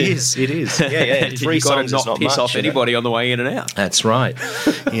situation. It is. Yeah. 3 songs is not piss much, off anybody on the way in and out. That's right.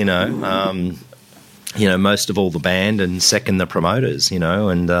 Most of all the band, and second the promoters,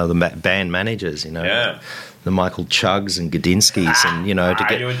 and the band managers, the Michael Chuggs and Godinskis, and you were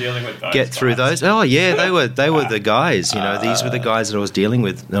dealing with those get through those. Oh yeah, they were the guys. These were the guys that I was dealing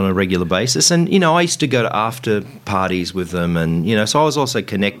with on a regular basis, and I used to go to after parties with them, and so I was also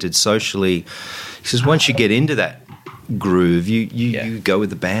connected socially, because once you get into that groove, you go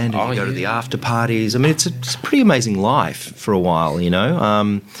with the band and you go to the after parties. I mean, it's a pretty amazing life for a while,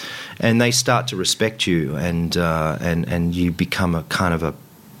 and they start to respect you, and you become a kind of a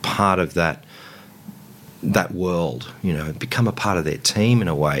part of that that world, become a part of their team in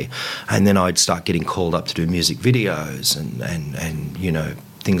a way. And then I'd start getting called up to do music videos and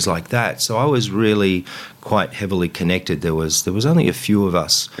things like that. So I was really quite heavily connected. There was only a few of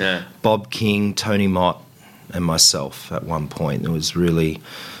us, Bob King, Tony Mott, and myself at one point. It was very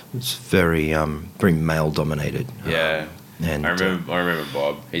very male dominated. Yeah. And I remember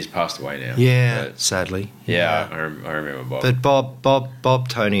Bob. He's passed away now. Yeah, but, sadly. Yeah, I remember Bob. But Bob,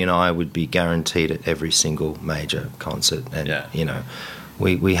 Tony, and I would be guaranteed at every single major concert, and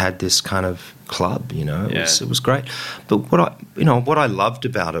we had this kind of club. It was great. But what I loved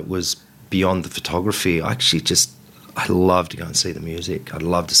about it was beyond the photography. I love to go and see the music. I'd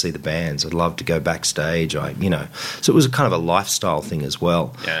love to see the bands. I'd love to go backstage. So it was a kind of a lifestyle thing as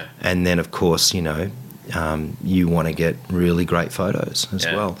well. Yeah. And then of course, you want to get really great photos as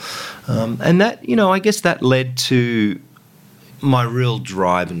well. And that, I guess that led to my real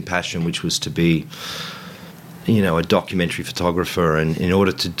drive and passion, which was to be, a documentary photographer. And in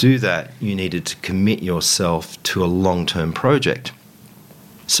order to do that, you needed to commit yourself to a long-term project.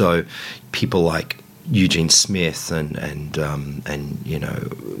 So people like Eugene Smith and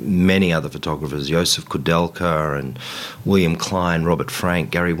many other photographers, Joseph Kudelka and William Klein, Robert Frank,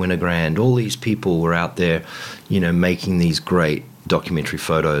 Gary Winogrand, all these people were out there, making these great documentary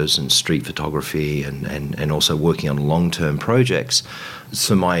photos and street photography and also working on long-term projects.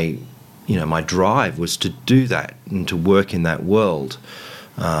 So my drive was to do that and to work in that world.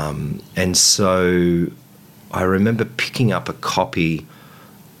 And so I remember picking up a copy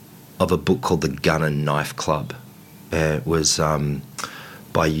of a book called The Gun and Knife Club. It was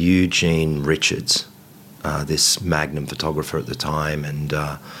by Eugene Richards, this Magnum photographer at the time, and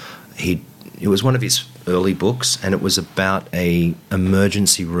it was one of his early books, and it was about a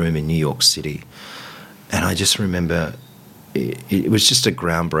emergency room in New York City. And I just remember it was just a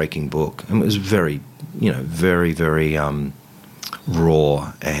groundbreaking book, and it was very, very, very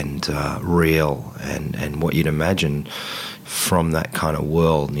raw and real, and what you'd imagine from that kind of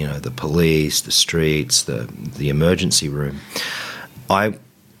world, the police, the streets, the emergency room. I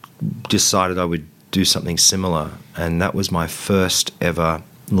decided I would do something similar, and that was my first ever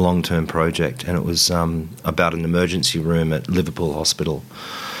long-term project, and it was about an emergency room at Liverpool Hospital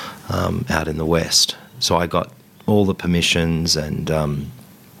out in the West. So I got all the permissions and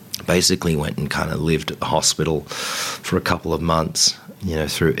basically went and kind of lived at the hospital for a couple of months,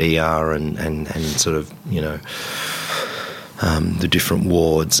 through ER and sort of, the different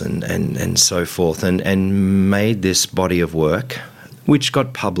wards and so forth, and made this body of work, which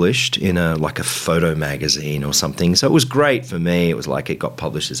got published in a photo magazine or something. So it was great for me. It was like it got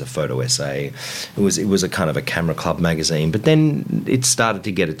published as a photo essay. It was a kind of a Camera Club magazine. But then it started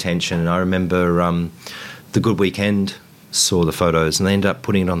to get attention, and I remember The Good Weekend saw the photos, and they ended up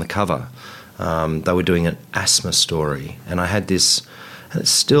putting it on the cover. They were doing an asthma story, and I had this. And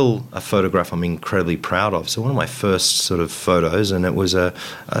it's still a photograph I'm incredibly proud of. So one of my first sort of photos, and it was a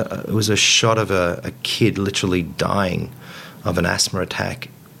shot of a kid literally dying of an asthma attack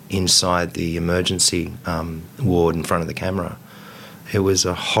inside the emergency ward in front of the camera. It was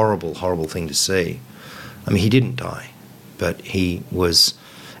a horrible, horrible thing to see. I mean, he didn't die, but he was.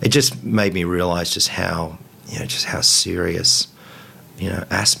 It just made me realise just how serious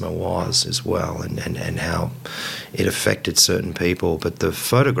asthma was as well, and how it affected certain people. But the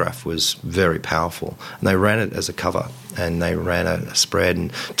photograph was very powerful, and they ran it as a cover, and they ran a spread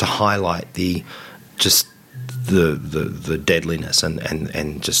and to highlight the deadliness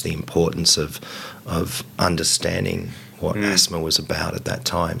and just the importance of understanding what asthma was about at that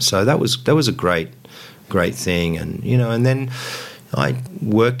time. So that was a great thing, and then I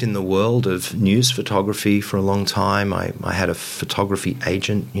worked in the world of news photography for a long time. I had a photography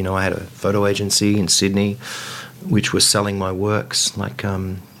agent. I had a photo agency in Sydney, which was selling my works.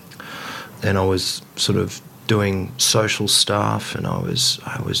 And I was sort of doing social stuff, and I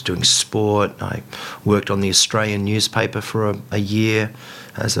was doing sport. I worked on the Australian newspaper for a year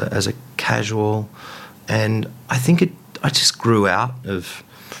as a casual, and I think I just grew out of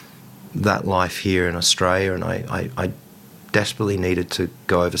that life here in Australia, and I desperately needed to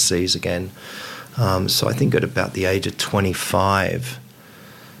go overseas again. So I think at about the age of 25,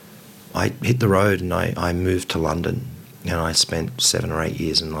 I hit the road and I moved to London, and I spent 7 or 8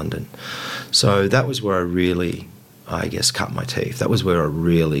 years in London. So that was where I really, I guess, cut my teeth. That was where I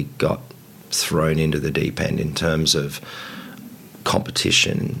really got thrown into the deep end in terms of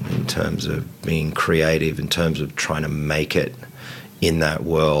competition, in terms of being creative, in terms of trying to make it in that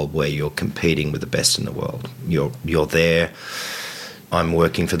world where you're competing with the best in the world. You're there. I'm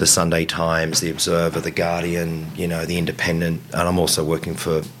working for the Sunday Times, the Observer, the Guardian, The Independent, and I'm also working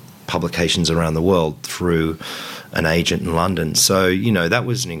for publications around the world through an agent in London. So, you know, that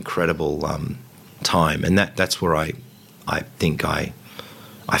was an incredible time, and that's where I think I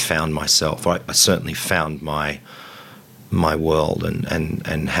found myself. I certainly found my world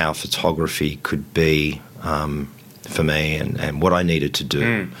and how photography could be for me, and what I needed to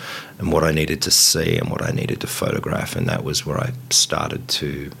do, and what I needed to see, and what I needed to photograph. And that was where I started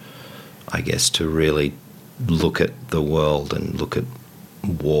to, I guess, to really look at the world and look at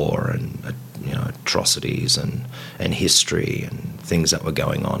war and you know, atrocities and history and things that were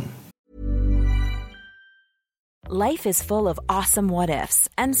going on. Life is full of awesome what-ifs,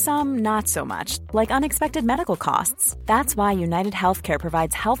 and some not so much, like unexpected medical costs. That's why United Healthcare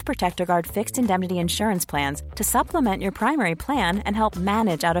provides Health Protector Guard fixed indemnity insurance plans to supplement your primary plan and help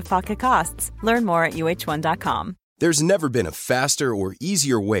manage out-of-pocket costs. Learn more at uh1.com. There's never been a faster or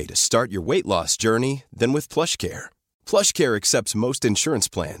easier way to start your weight loss journey than with PlushCare. PlushCare accepts most insurance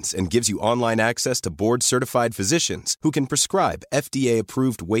plans and gives you online access to board-certified physicians who can prescribe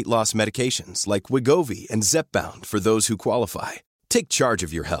FDA-approved weight loss medications like Wegovy and Zepbound for those who qualify. Take charge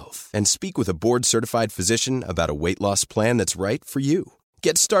of your health and speak with a board-certified physician about a weight loss plan that's right for you.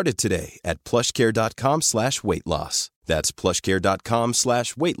 Get started today at plushcare.com/weight-loss. That's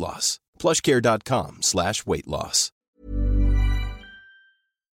plushcare.com/weight-loss. plushcare.com/weight-loss.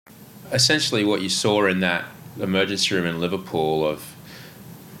 Essentially what you saw in that emergency room in Liverpool of,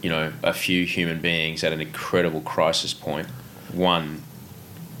 you know, a few human beings at an incredible crisis point, one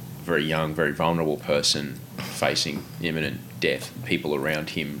very young, very vulnerable person facing imminent death, people around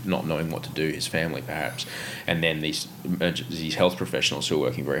him not knowing what to do, his family perhaps, and then these health professionals who are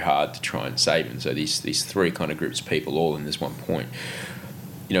working very hard to try and save him. So these three kind of groups of people all in this one point.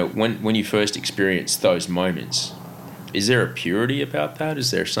 You know, when you first experience those moments, is there a purity about that?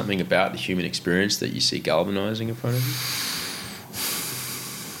 Is there something about the human experience that you see galvanizing in front of you?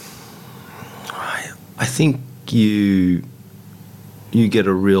 I think you get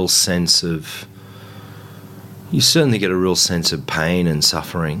a real sense of, you certainly get a real sense of pain and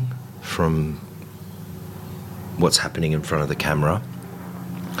suffering from what's happening in front of the camera.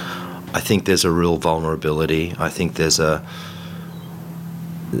 I think there's a real vulnerability. I think there's a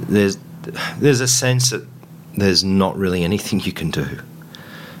sense that there's not really anything you can do,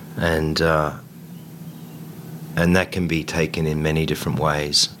 and that can be taken in many different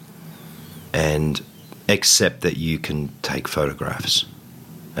ways, and except that you can take photographs,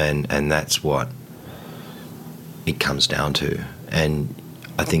 and that's what it comes down to. And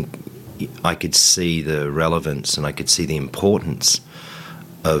I think I could see the relevance and I could see the importance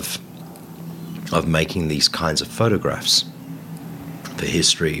of making these kinds of photographs for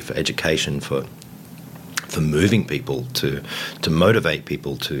history, for education, for moving people, to motivate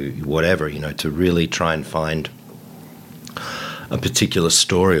people, to whatever, you know, to really try and find a particular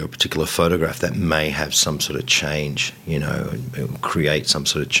story or a particular photograph that may have some sort of change, you know, and create some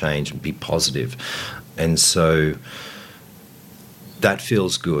sort of change and be positive. And so that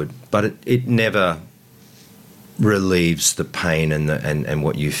feels good, but it never relieves the pain and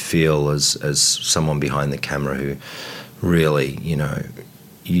what you feel as someone behind the camera who really, you know,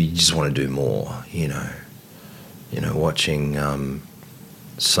 you just want to do more, you know, watching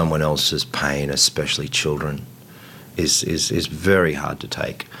someone else's pain, especially children, is very hard to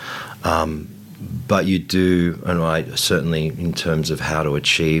take. But you do, and I certainly, in terms of how to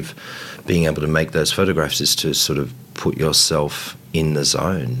achieve being able to make those photographs, is to sort of put yourself in the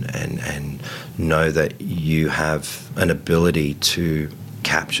zone and know that you have an ability to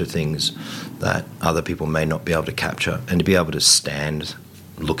capture things that other people may not be able to capture, and to be able to stand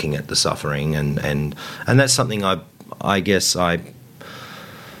looking at the suffering, and that's something I guess I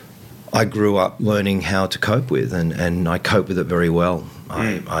grew up learning how to cope with, and I cope with it very well.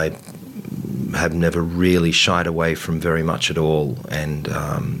 I have never really shied away from very much at all, and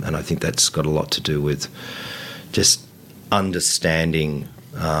I think that's got a lot to do with just understanding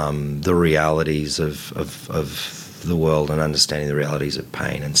the realities of the world, and understanding the realities of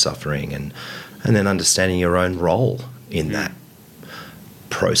pain and suffering, and then understanding your own role in that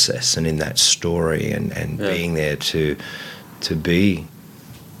process and in that story, and being there to be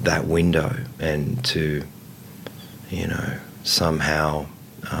that window, and to, you know, somehow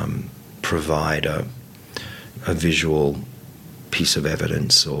provide a visual piece of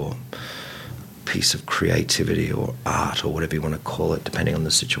evidence or piece of creativity or art or whatever you want to call it, depending on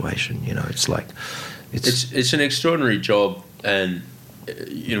the situation. You know, it's like it's an extraordinary job. And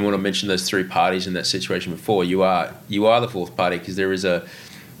you know, when I mentioned those three parties in that situation before, you are the fourth party, because there is a,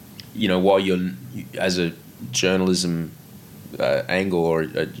 you know, while you're as a journalism angle or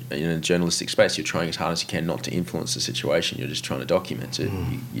in a journalistic space, you're trying as hard as you can not to influence the situation. You're just trying to document it.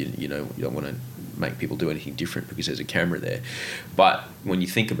 You don't want to make people do anything different because there's a camera there. But when you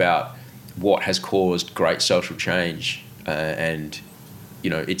think about what has caused great social change, and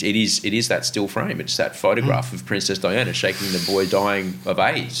it is that still frame. It's that photograph of Princess Diana shaking the boy dying of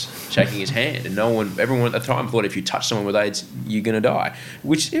AIDS, shaking his hand, and everyone at the time thought if you touch someone with AIDS, you're going to die.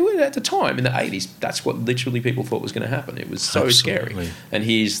 Which at the time in the 80s, that's what literally people thought was going to happen. It was so scary. And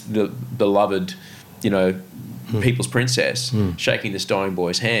here's the beloved, people's princess shaking this dying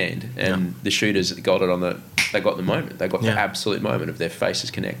boy's hand, and the shooters got the moment. They got the absolute moment of their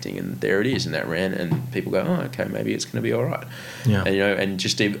faces connecting, and there it is, and that ran, and people go, oh, okay, maybe it's going to be all right. And and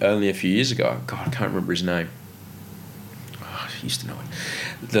just only a few years ago, God, I can't remember his name. Oh, I used to know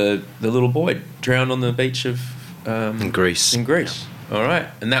it. The little boy drowned on the beach of in Greece. All right,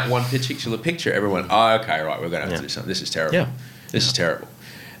 and that one particular picture, everyone, oh, okay, right, we're going to have to do something. This is terrible. This is terrible.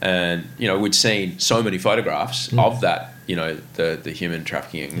 And we'd seen so many photographs of that, the human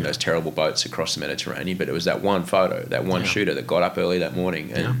trafficking, those terrible boats across the Mediterranean. But it was that one photo, that one shooter that got up early that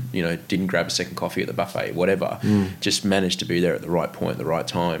morning and didn't grab a second coffee at the buffet, whatever, just managed to be there at the right point, at the right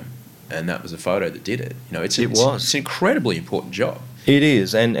time, and that was the photo that did it. It's an incredibly important job. It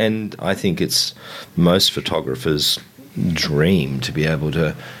is, and I think it's most photographers' dream to be able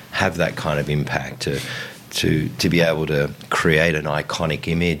to have that kind of impact, to be able to create an iconic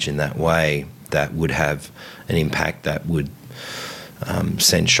image in that way that would have an impact that would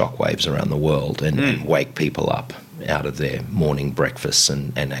send shockwaves around the world and wake people up out of their morning breakfasts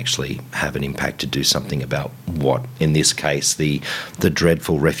and actually have an impact to do something about what, in this case, the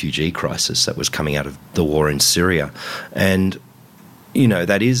dreadful refugee crisis that was coming out of the war in Syria. And,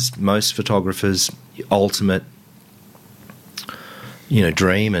 that is most photographers' ultimate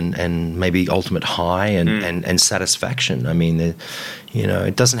dream and maybe ultimate high and satisfaction. I mean,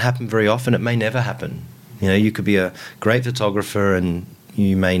 it doesn't happen very often. It may never happen. You could be a great photographer and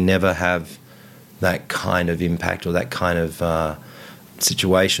you may never have that kind of impact or that kind of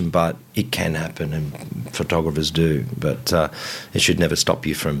situation, but it can happen, and photographers do. But it should never stop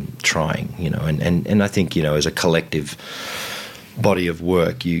you from trying, And I think, as a collective body of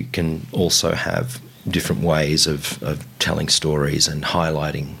work, you can also have different ways of telling stories and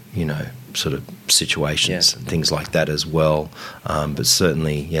highlighting, sort of situations and things like that as well. But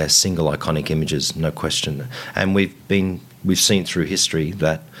certainly, single iconic images, no question. And we've seen through history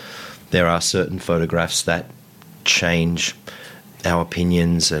that there are certain photographs that change our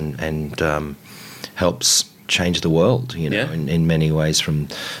opinions and helps change the world, in many ways, from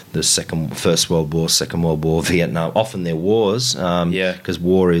the First World War, Second World War, Vietnam. Often they're wars, because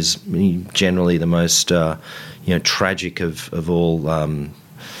war is generally the most, tragic of all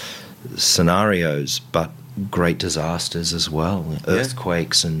scenarios, but great disasters as well,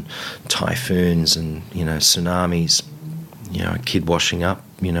 earthquakes and typhoons and, tsunamis, a kid washing up,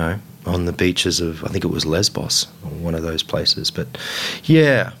 on the beaches of, I think it was Lesbos, or one of those places. But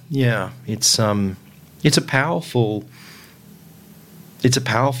it's a powerful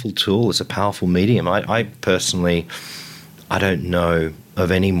tool. It's a powerful medium. I personally, I don't know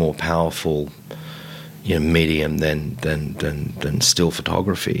of any more powerful, medium than still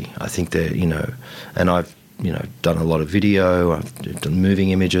photography. I think that, and I've, done a lot of video. I've done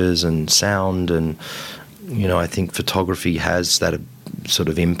moving images and sound, and I think photography has that sort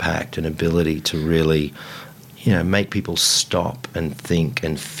of impact and ability to really, make people stop and think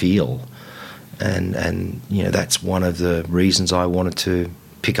and feel. And that's one of the reasons I wanted to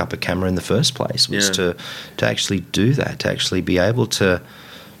pick up a camera in the first place, was to actually do that, to actually be able to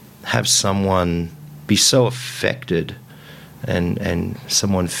have someone be so affected and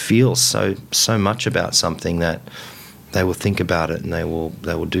someone feel so much about something that they will think about it and they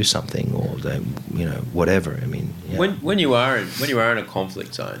will do something, or they, whatever. I mean, when you are in a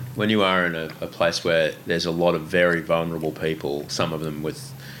conflict zone, when you are in a place where there's a lot of very vulnerable people, some of them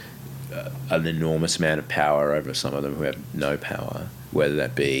with an enormous amount of power over some of them who have no power, whether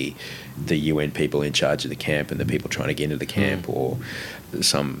that be the UN people in charge of the camp and the people trying to get into the camp, or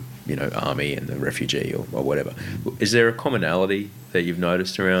some army and the refugee or whatever. Is there a commonality that you've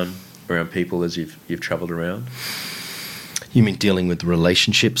noticed around people as you've travelled around? You mean dealing with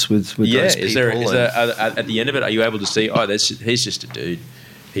relationships with those people? Is there at the end of it, are you able to see, he's just a dude,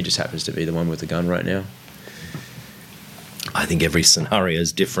 he just happens to be the one with the gun right now? I think every scenario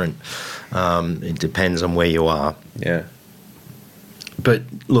is different. It depends on where you are. Yeah. But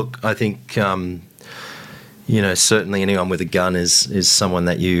look, I think, certainly anyone with a gun is someone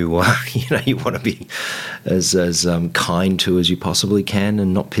that you want to be as kind to as you possibly can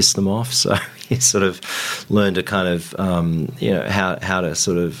and not piss them off. So you sort of learn to kind of how to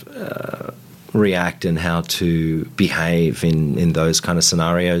sort of react and how to behave in those kind of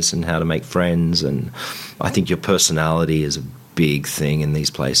scenarios and how to make friends. And I think your personality is a big thing in these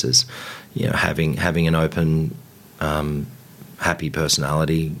places. Having an open, happy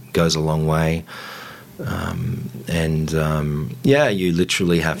personality goes a long way. You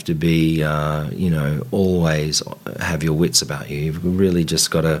literally have to be, always have your wits about you. You've really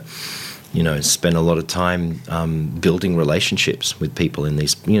just got to, spend a lot of time building relationships with people in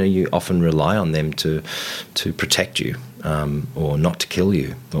these. You often rely on them to protect you or not to kill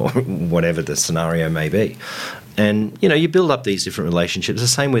you or whatever the scenario may be. And, you build up these different relationships. The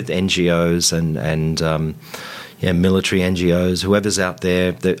same with NGOs and military NGOs, whoever's out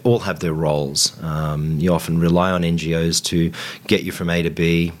there, they all have their roles. You often rely on NGOs to get you from A to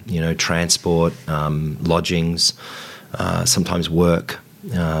B, transport, lodgings, sometimes work.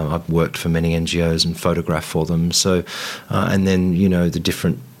 I've worked for many NGOs and photographed for them. So, and then, the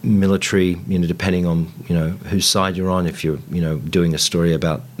different military, depending on, whose side you're on. If you're, doing a story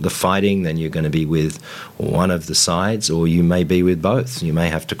about the fighting, then you're going to be with one of the sides, or you may be with both. You may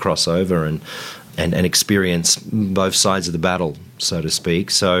have to cross over and experience both sides of the battle, so to speak.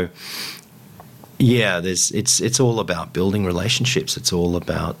 So, it's all about building relationships. It's all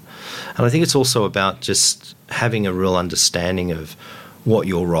about, and I think it's also about just having a real understanding of what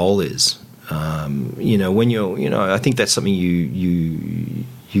your role is. When you're, I think that's something you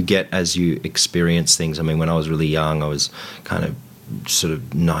get as you experience things. I mean, when I was really young, I was kind of sort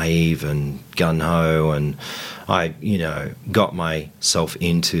of naive and gung-ho, and I, got myself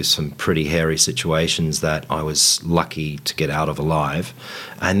into some pretty hairy situations that I was lucky to get out of alive,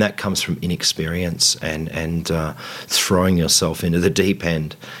 and that comes from inexperience and throwing yourself into the deep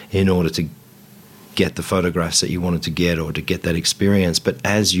end in order to get the photographs that you wanted to get or to get that experience. But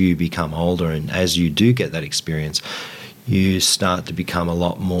as you become older and as you do get that experience, you start to become a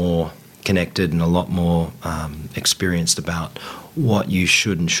lot more connected and a lot more experienced about what you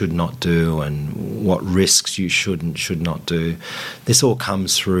should and should not do and what risks you should and should not do. This all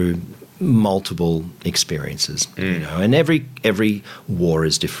comes through multiple experiences, and every war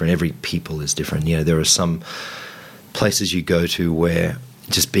is different, every people is different. There are some places you go to where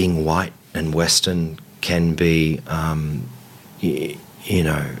just being white and Western can be,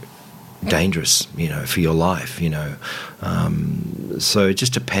 dangerous, for your life, So it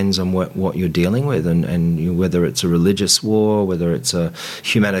just depends on what you're dealing with and whether it's a religious war, whether it's a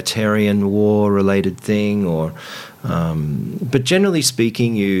humanitarian war-related thing, or but generally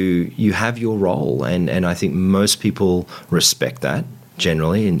speaking, you have your role, and I think most people respect that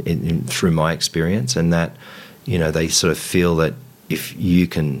generally in through my experience, and that, they sort of feel that if you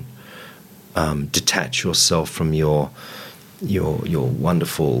can detach yourself from your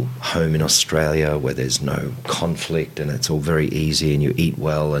wonderful home in Australia where there's no conflict and it's all very easy and you eat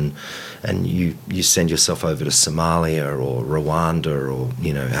well, and you send yourself over to Somalia or Rwanda or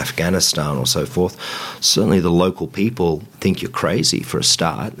Afghanistan or so forth, certainly the local people think you're crazy for a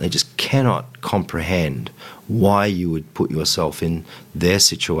start. They just cannot comprehend why you would put yourself in their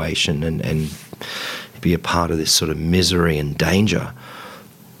situation and be a part of this sort of misery and danger.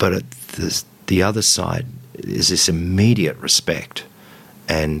 But at the other side is this immediate respect,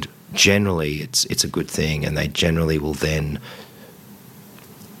 and generally it's a good thing, and they generally will then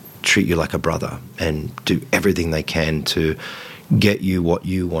treat you like a brother and do everything they can to get you what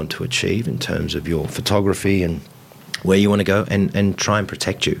you want to achieve in terms of your photography and where you want to go, and try and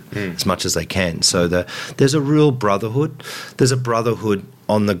protect you as much as they can. So there's a real brotherhood. There's a brotherhood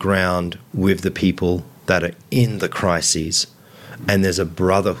on the ground with the people that are in the crises, and there's a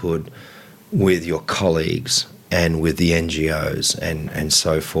brotherhood with your colleagues and with the NGOs and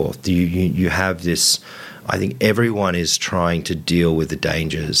so forth. You have this, I think everyone is trying to deal with the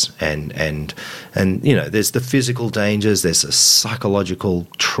dangers and there's the physical dangers, there's a psychological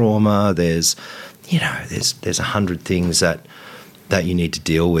trauma, there's 100 things that you need to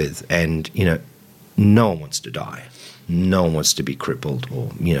deal with, and no one wants to die. No one wants to be crippled or,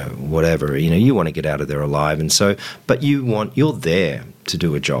 whatever. You want to get out of there alive. And so, but you're there to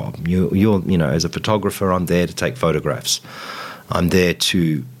do a job. You're as a photographer, I'm there to take photographs. I'm there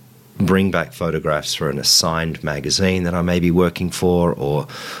to bring back photographs for an assigned magazine that I may be working for, or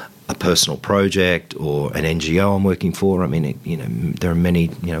a personal project, or an NGO I'm working for. I mean, there are many,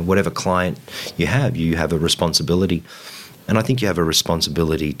 whatever client you have a responsibility. And I think you have a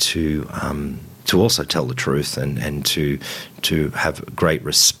responsibility to also tell the truth and to have great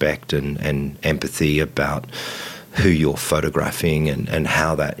respect and empathy about who you're photographing and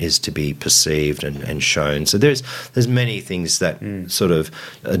how that is to be perceived and shown. So there's many things that sort of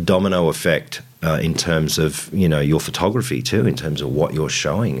a domino effect in terms of, you know, your photography too, in terms of what you're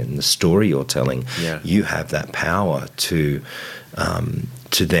showing and the story you're telling. Yeah. You have that power to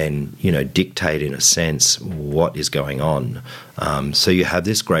then, you know, dictate in a sense what is going on. So you have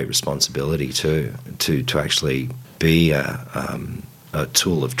this great responsibility to actually be a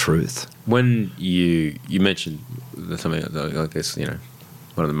tool of truth. When you mentioned something like this, you know,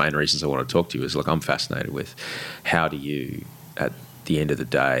 one of the main reasons I want to talk to you is, like, I'm fascinated with how do you, at the end of the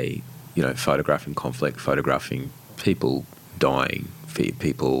day, you know, photographing conflict, photographing people dying,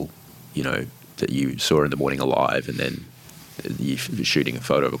 people, you know, that you saw in the morning alive, and then you're shooting a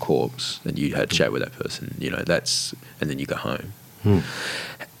photo of a corpse and you had a chat with that person, you know, and then you go home.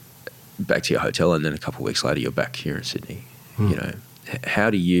 Back to your hotel, and then a couple of weeks later you're back here in Sydney. You know, how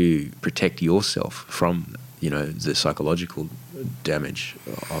do you protect yourself from, you know, the psychological damage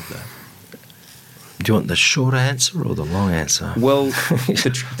of that? Do you want the short answer or the long answer? Well,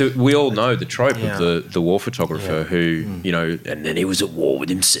 we all know the trope Yeah. of the war photographer who, you know, and then he was at war with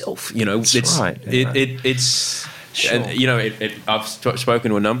himself. You know, That's right. It's. Sure. And, you know, I've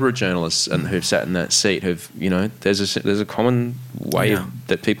spoken to a number of journalists and who've sat in that seat. You know, there's a common way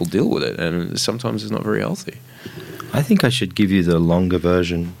that people deal with it, and sometimes it's not very healthy. I think I should give you the longer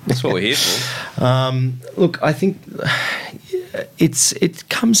version. That's what we're here for. Look, I think it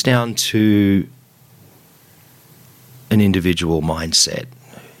comes down to an individual mindset.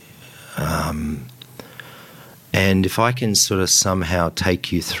 And if I can sort of somehow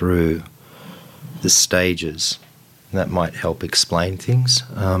take you through the stages, that might help explain things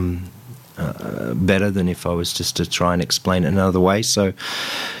better than if I was just to try and explain it another way. So,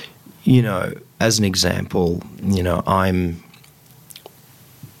 you know, as an example, you know, I'm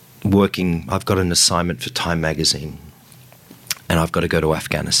working, I've got an assignment for Time magazine, and I've got to go to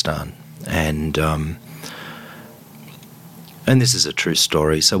Afghanistan. And this is a true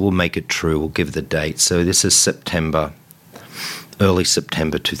story, so we'll make it true, we'll give the date. So this is early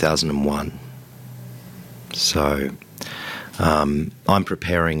September 2001. So I'm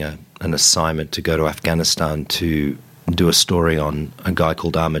preparing an assignment to go to Afghanistan to do a story on a guy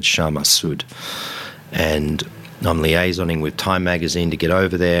called Ahmad Shah Massoud. And I'm liaisoning with Time magazine to get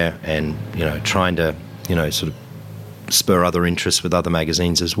over there and, you know, trying to, you know, sort of spur other interests with other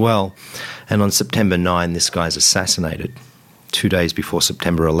magazines as well. And on September 9, this guy's assassinated, 2 days before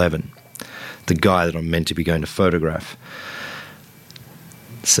September 11, the guy that I'm meant to be going to photograph.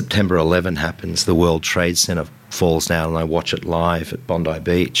 September 11 happens, the World Trade Center falls down, and I watch it live at Bondi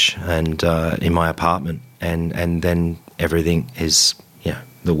Beach and in my apartment, and then everything is, you know,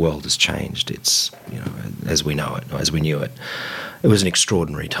 the world has changed. It's, you know, as we know it, as we knew it. It was an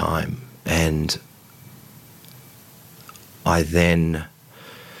extraordinary time, and I then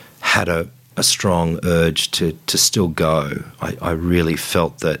had a strong urge to still go. I really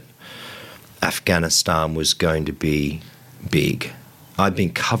felt that Afghanistan was going to be big. I'd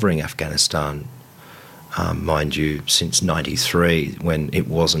been covering Afghanistan, mind you, since '93, when it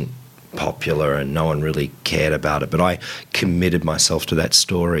wasn't popular and no one really cared about it. But I committed myself to that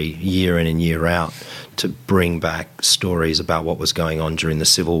story year in and year out to bring back stories about what was going on during the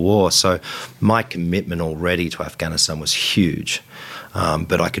Civil War. So my commitment already to Afghanistan was huge.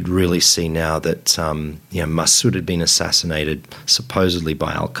 But I could really see now that you know, Massoud had been assassinated supposedly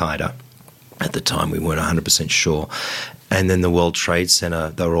by Al-Qaeda. At the time, we weren't 100% sure. And then the World Trade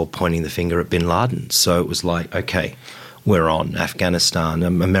Center, they were all pointing the finger at bin Laden. So it was like, okay, we're on. Afghanistan,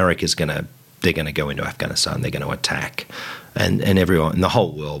 America's they're going to go into Afghanistan, they're going to attack. And everyone, and the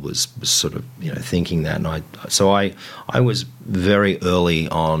whole world was sort of, you know, thinking that. And so I was very early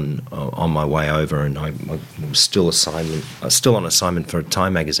on my way over, and I was still on assignment for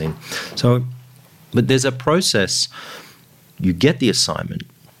Time magazine. So, but there's a process. You get the assignment,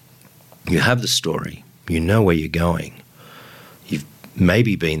 you have the story, you know where you're going. You've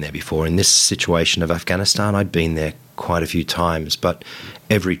maybe been there before. In this situation of Afghanistan, I'd been there quite a few times, but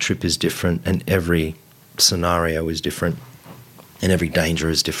every trip is different, and every scenario is different, and every danger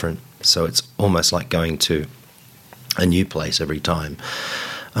is different. So it's almost like going to a new place every time.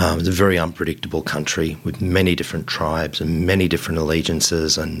 It's a very unpredictable country with many different tribes and many different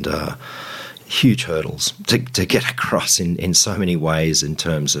allegiances, and huge hurdles to get across in so many ways in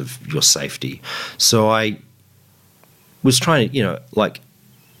terms of your safety. So I was trying to, you know, like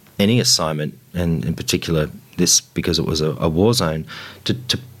any assignment, and in particular this, because it was a war zone,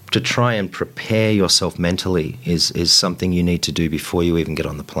 to to try and prepare yourself mentally is something you need to do before you even get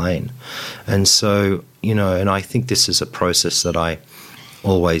on the plane. And so, you know, and I think this is a process that I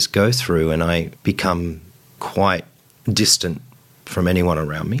always go through, and I become quite distant from anyone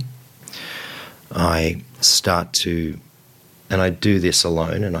around me. I start to, and I do this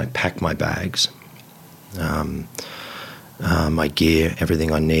alone, and I pack my bags, my gear,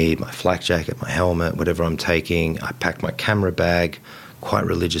 everything I need, my flak jacket, my helmet, whatever I'm taking. I pack my camera bag quite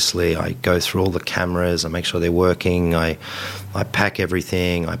religiously. I go through all the cameras, I make sure they're working, I pack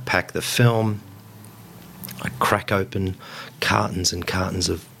everything, I pack the film, I crack open cartons and cartons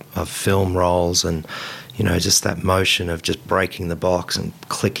of film rolls, and, you know, just that motion of just breaking the box and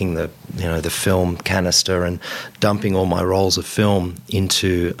clicking the film canister and dumping all my rolls of film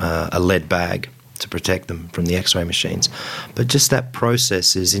into a lead bag to protect them from the X-ray machines. But just that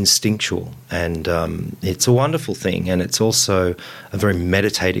process is instinctual, and it's a wonderful thing, and it's also a very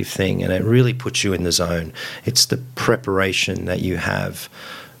meditative thing, and it really puts you in the zone. It's the preparation that you have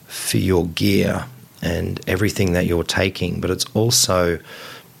for your gear and everything that you're taking, but it's also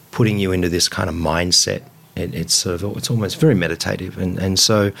putting you into this kind of mindset. It's almost very meditative, and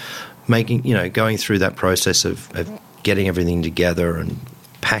so going through that process of getting everything together and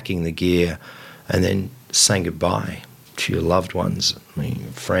packing the gear, and then saying goodbye to your loved ones,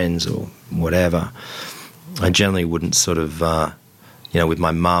 friends or whatever. I generally wouldn't sort of, with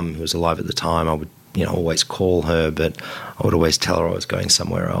my mum, who was alive at the time, I would, always call her, but I would always tell her I was going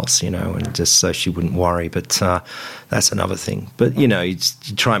somewhere else, and just so she wouldn't worry. But that's another thing. But, you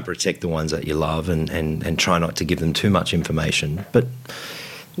try and protect the ones that you love, and try not to give them too much information, but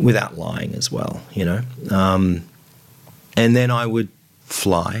without lying as well, And then I would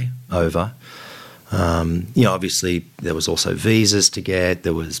fly over. Obviously there was also visas to get,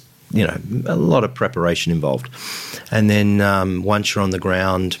 there was, a lot of preparation involved. And then once you're on the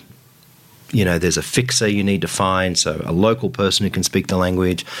ground, there's a fixer you need to find, so a local person who can speak the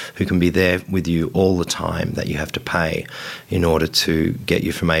language, who can be there with you all the time, that you have to pay in order to get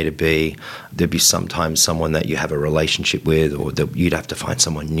you from A to B. There'd be sometimes someone that you have a relationship with, or you'd have to find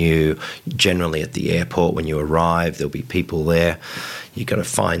someone new. Generally at the airport when you arrive, there'll be people there. You've got to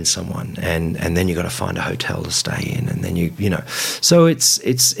find someone, and then you've got to find a hotel to stay in, and then so it's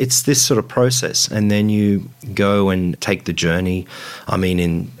this sort of process, and then you go and take the journey. I mean,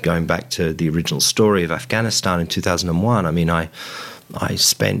 in going back to the original story of Afghanistan in 2001, I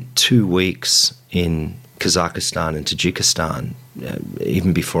spent 2 weeks in Kazakhstan and Tajikistan,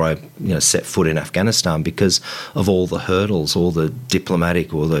 even before I set foot in Afghanistan, because of all the hurdles, all the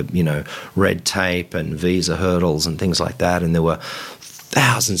diplomatic, all the red tape and visa hurdles and things like that, and there were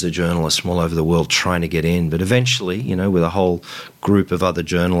thousands of journalists from all over the world trying to get in. But eventually, with a whole group of other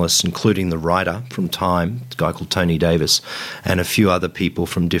journalists, including the writer from Time, a guy called Tony Davis, and a few other people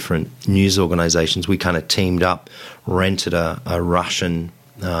from different news organizations, we kind of teamed up, rented a Russian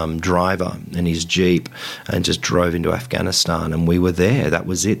driver and his Jeep, and just drove into Afghanistan, and we were there. That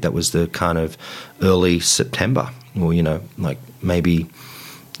was it. That was the kind of early September, or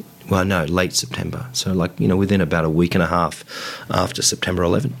late September. So within about a week and a half after September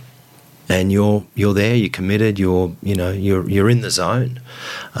 11. And you're there, you're committed, you're in the zone.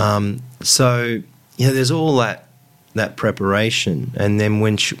 So there's all that preparation, and then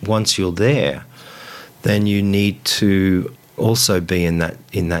once you're there, then you need to also be in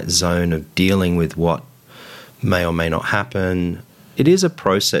that zone of dealing with what may or may not happen. It is a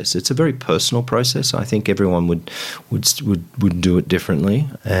process. It's a very personal process. I think everyone would do it differently.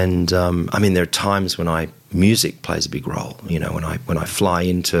 And there are times when music plays a big role. When I fly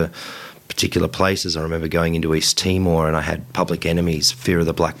into particular places, I remember going into East Timor, and I had Public Enemy's "Fear of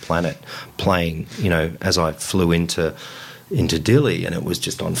the Black Planet" playing. As I flew into Dili, and it was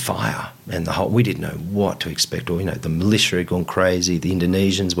just on fire, and we didn't know what to expect. Or the militia had gone crazy, the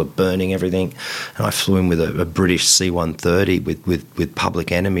Indonesians were burning everything, and I flew in with a British C-130 with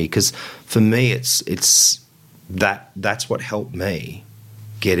Public Enemy, because for me that's what helped me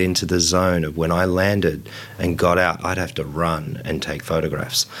get into the zone of when I landed and got out, I'd have to run and take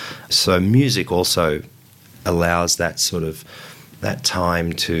photographs. So music also allows that sort of that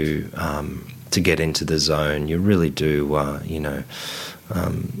time to get into the zone. You really do,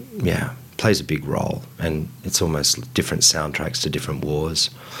 plays a big role, and it's almost different soundtracks to different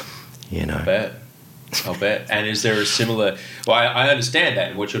wars, I'll bet. And is there a similar... Well, I understand that,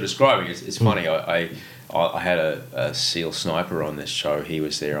 and what you're describing is funny. I had a SEAL sniper on this show. He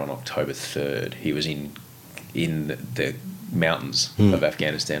was there on October 3rd. He was in the mountains of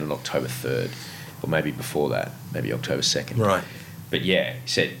Afghanistan on October 3rd, or maybe before that, maybe October 2nd. Right. But yeah, he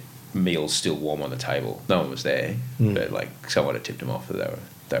said meals still warm on the table. No one was there, but someone had tipped him off that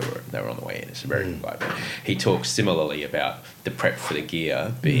they were on the way in. It's a very good guy. But he talks similarly about the prep for the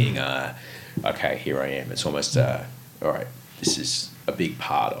gear being, okay, here I am. It's almost, all right, this is a big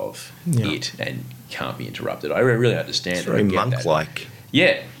part of it and can't be interrupted. I really understand. It's very monk-like.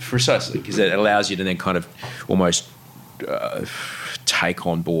 Yeah, precisely, because it allows you to then kind of almost take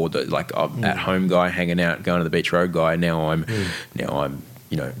on board the at-home guy, hanging out, going to the beach road guy. Now I'm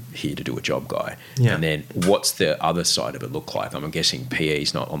here to do a job guy. Yeah. And then what's the other side of it look like? I'm guessing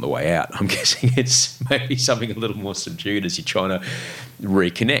PE's not on the way out. I'm guessing it's maybe something a little more subdued as you're trying to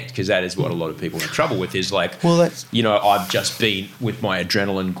reconnect, because that is what a lot of people have trouble with, is like, I've just been with my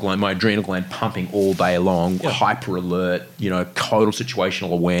adrenal gland pumping all day long, hyper alert, total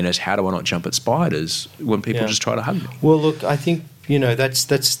situational awareness. How do I not jump at spiders when people just try to hug me? Well, look, I think,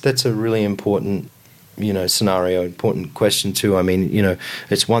 that's a really important scenario, important question too. I mean,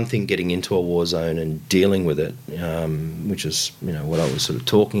 it's one thing getting into a war zone and dealing with it, which is, what I was sort of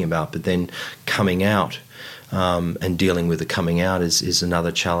talking about, but then coming out and dealing with the coming out is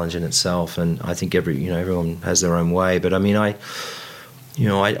another challenge in itself. And I think everyone has their own way. But I mean, I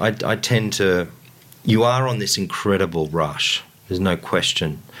tend to, you are on this incredible rush. There's no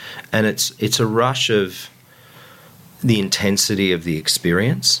question. And it's a rush of the intensity of the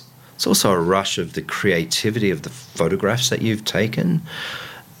experience. It's also a rush of the creativity of the photographs that you've taken.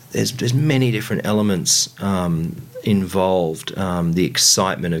 There's many different elements involved. The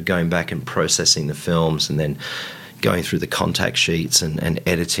excitement of going back and processing the films and then going through the contact sheets and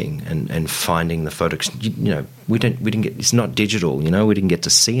editing and finding the photos. We didn't get, it's not digital, we didn't get to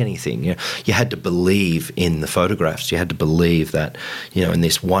see anything. You had to believe in the photographs. You had to believe that, in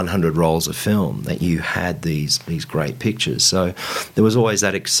this 100 rolls of film that you had these great pictures. So there was always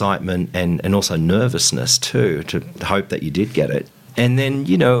that excitement and also nervousness too, to hope that you did get it. And then,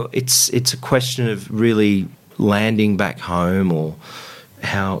 it's a question of really landing back home, or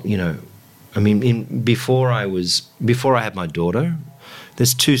how, before I had my daughter,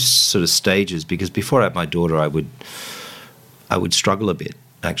 there's two sort of stages, because before I had my daughter, I would struggle a bit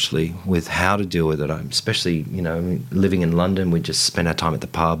actually with how to deal with it. Especially, living in London, we'd just spend our time at the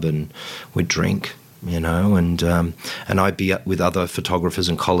pub and we'd drink, and I'd be with other photographers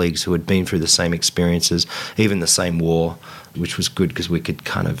and colleagues who had been through the same experiences, even the same war, which was good because we could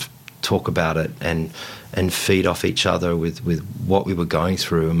kind of talk about it and feed off each other with what we were going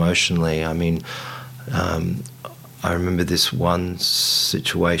through emotionally. I mean, I remember this one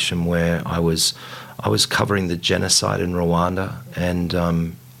situation where I was covering the genocide in Rwanda, and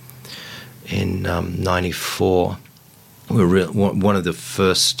in '94, we were one of the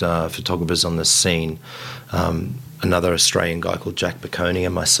first photographers on the scene. Another Australian guy called Jack Bocconi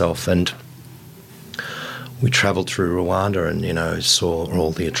and myself, and we travelled through Rwanda and, saw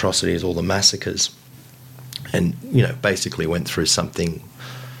all the atrocities, all the massacres, and, basically went through something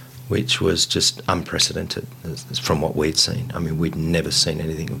which was just unprecedented from what we'd seen. I mean, we'd never seen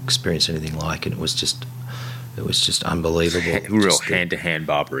anything, experienced anything like it. It was just unbelievable. Real hand-to-hand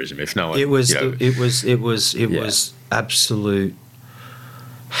barbarism, if no one... It was absolute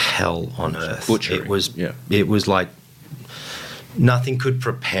hell on earth. Butchery. It was like nothing could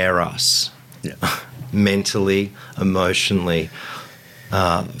prepare us. Yeah. Mentally, emotionally,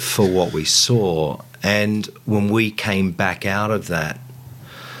 for what we saw. And when we came back out of that,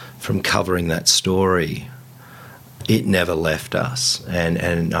 from covering that story, it never left us.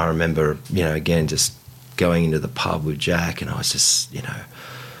 And I remember, again, just going into the pub with Jack, and I was just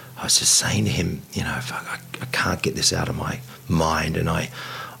saying to him, I can't get this out of my mind, and I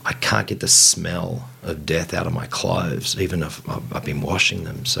can't get the smell of death out of my clothes, even if I've been washing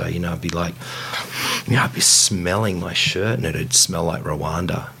them. So, I'd be like, I'd be smelling my shirt and it'd smell like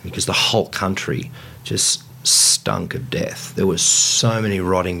Rwanda, because the whole country just stunk of death. There were so many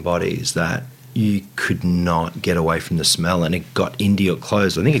rotting bodies that you could not get away from the smell, and it got into your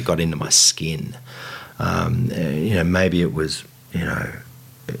clothes. I think it got into my skin. Maybe it was,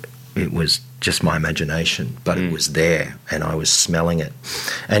 it was just my imagination, but it was there and I was smelling it.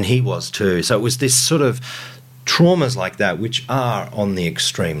 And he was too. So it was this sort of traumas like that, which are on the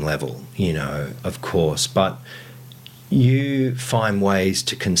extreme level, of course, but you find ways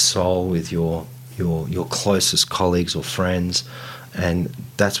to console with your closest colleagues or friends. And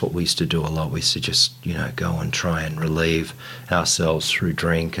that's what we used to do a lot. We used to just, go and try and relieve ourselves through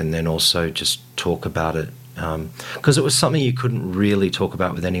drink, and then also just talk about it. Because it was something you couldn't really talk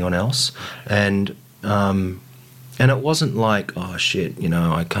about with anyone else. And it wasn't like, oh, shit,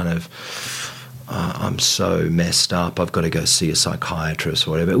 I kind of, I'm so messed up, I've got to go see a psychiatrist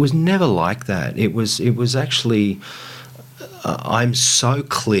or whatever. It was never like that. It was actually, I'm so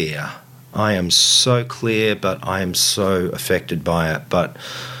clear I am so clear, but I am so affected by it. But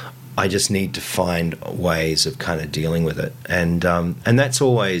I just need to find ways of kind of dealing with it. And that's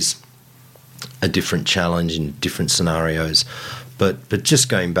always a different challenge in different scenarios. But just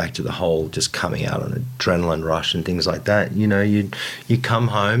going back to the whole just coming out on an adrenaline rush and things like that, you know, you come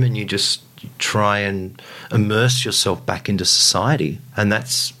home and you try and immerse yourself back into society. And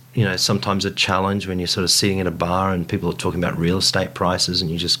that's, you know, sometimes a challenge when you're sort of sitting in a bar and people are talking about real estate prices and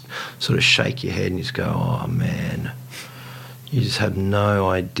you just sort of shake your head and you just go, oh, man, you just have no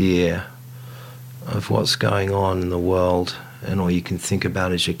idea of what's going on in the world, and all you can think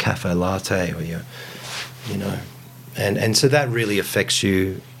about is your cafe latte or your, you know. And so that really affects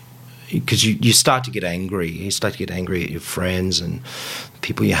you because you start to get angry. You start to get angry at your friends and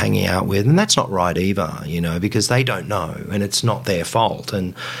people you're hanging out with. And that's not right either, you know, because they don't know and it's not their fault.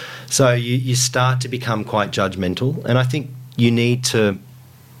 And so you start to become quite judgmental. And I think you need to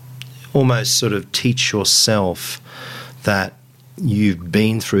almost sort of teach yourself that you've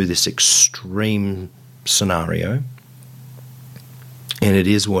been through this extreme scenario. And it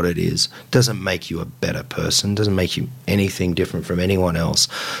is what it is. Doesn't make you a better person. Doesn't make you anything different from anyone else.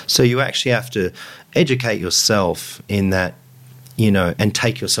 So you actually have to educate yourself in that, you know, and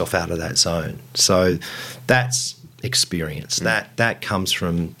take yourself out of that zone. So that's experience. That comes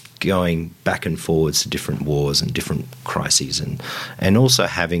from going back and forwards to different wars and different crises, and also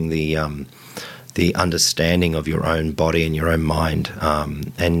having the understanding of your own body and your own mind.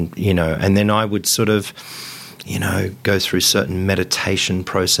 And you know, and then I would sort of, you know, go through certain meditation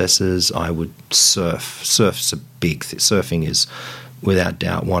processes. I would surf. Surf's a big thing. Surfing is, without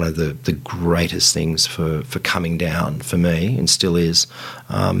doubt, one of the greatest things for coming down for me, and still is,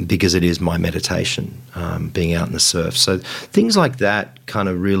 because it is my meditation, being out in the surf. So things like that kind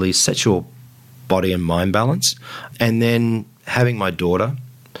of really set your body and mind balance. And then having my daughter,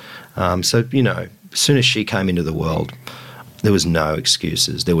 so, you know, as soon as she came into the world, there was no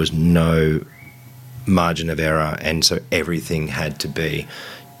excuses. There was no margin of error, and so everything had to be,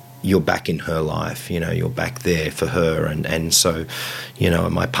 you're back in her life, you know, you're back there for her, and so, you know,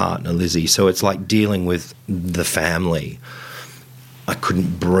 and my partner Lizzie. So it's like dealing with the family. I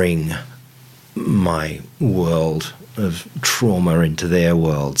couldn't bring my world of trauma into their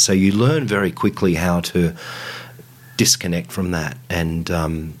world. So you learn very quickly how to disconnect from that, and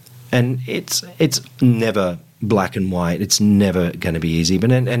it's never black and white. It's never going to be easy,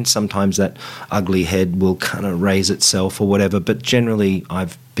 but and sometimes that ugly head will kind of raise itself or whatever. But generally,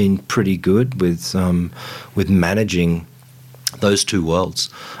 I've been pretty good with managing those two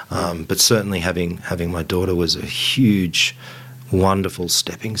worlds. But certainly, having my daughter was a huge, wonderful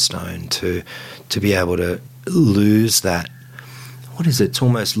stepping stone to be able to lose that. What is it? It's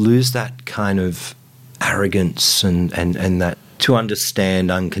almost lose that kind of arrogance and that. To understand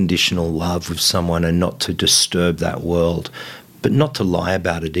unconditional love with someone and not to disturb that world, but not to lie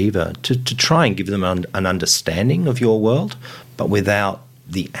about it either, to try and give them an understanding of your world, but without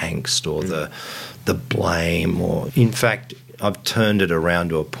the angst or the blame. Or in fact, I've turned it around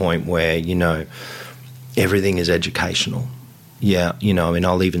to a point where, you know, everything is educational. Yeah, you know, I mean,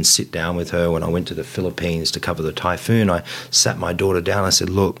 I'll even sit down with her. When I went to the Philippines to cover the typhoon, I sat my daughter down. I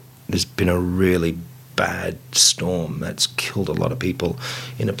said, look, there's been a really bad storm that's killed a lot of people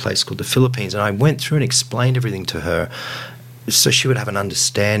in a place called the Philippines. And I went through and explained everything to her so she would have an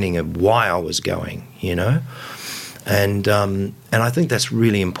understanding of why I was going, you know. And I think that's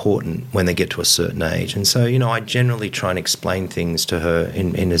really important when they get to a certain age. And so, you know, I generally try and explain things to her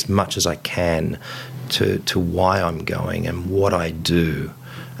in as much as I can to why I'm going and what I do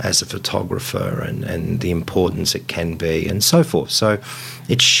as a photographer and the importance it can be and so forth. So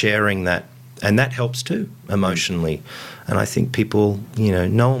it's sharing that. And that helps too, emotionally. And I think people, you know,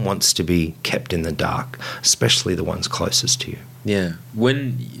 no one wants to be kept in the dark, especially the ones closest to you. Yeah.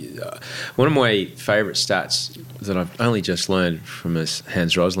 One of my favourite stats that I've only just learned from this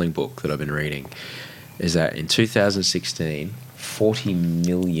Hans Rosling book that I've been reading is that in 2016, 40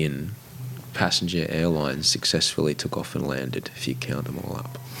 million passenger airlines successfully took off and landed, if you count them all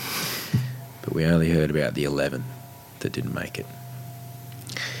up. But we only heard about the 11 that didn't make it.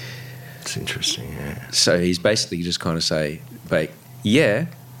 It's interesting, yeah. So he's basically just kind of say, like, yeah,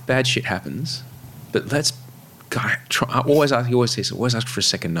 bad shit happens, but let's try. He always says, always ask for a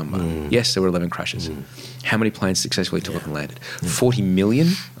second number. Yes, there were 11 crashes. How many planes successfully took off and landed? 40 million?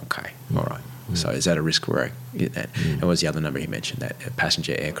 Okay, all right. So is that a risk where and what was the other number he mentioned? That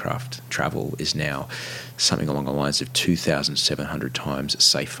passenger aircraft travel is now something along the lines of 2,700 times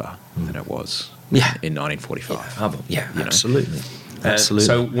safer than it was in 1945. Yeah, absolutely.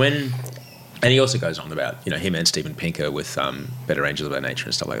 So when And he also goes on about, him and Steven Pinker with Better Angels of Our Nature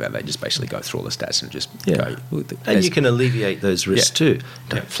and stuff like that. They just basically go through all the stats and just go. And you can alleviate those risks too.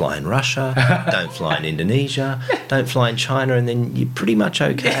 Don't fly in Russia, don't fly in Indonesia, don't fly in China, and then you're pretty much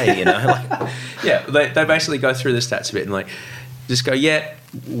okay, They basically go through the stats a bit and just go,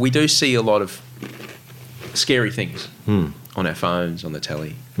 we do see a lot of scary things on our phones, on the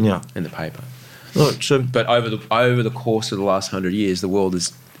telly, in the paper. Look, but over the course of the last 100 years, the world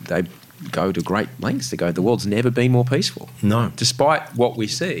they go to great lengths to go. The world's never been more peaceful. No, despite what we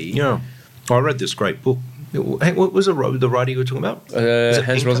see. Yeah, I read this great book. What was the writer you were talking about?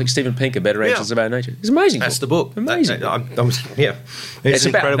 Hans Rosling, Steven Pinker, Better Angels of Our Nature. It's amazing. That's the book. Amazing. It's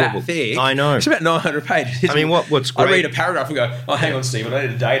an incredible about book. Thick. I know. It's about 900 pages. I mean, what's great? I read a paragraph and go, "Oh, hang on, Stephen, I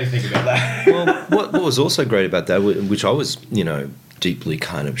need a day to think about that." Well, what was also great about that, which I was, deeply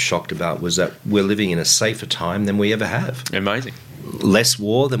kind of shocked about, was that we're living in a safer time than we ever have. Amazing. Less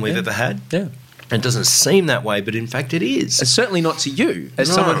war than we've ever had. Yeah. It doesn't seem that way, but in fact it is. And certainly not to you,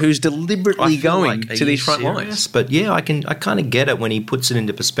 as someone who's deliberately going to these front lines. But yeah, I kind of get it when he puts it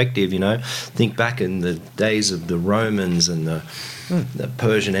into perspective. Think back in the days of the Romans and the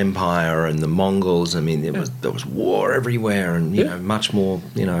Persian Empire and the Mongols. I mean, there was war everywhere, and much more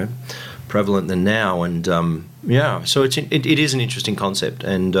prevalent than now. And so it is an interesting concept,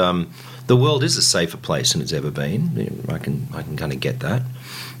 and the world is a safer place than it's ever been. I can kind of get that,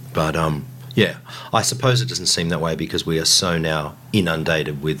 but I suppose it doesn't seem that way because we are so now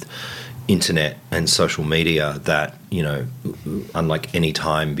inundated with internet and social media that, unlike any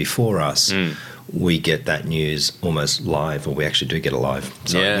time before us, we get that news almost live, or we actually do get it live.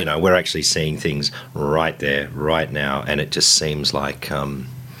 So, we're actually seeing things right there, right now, and it just seems like...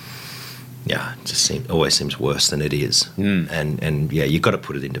 it always seems worse than it is. And you've got to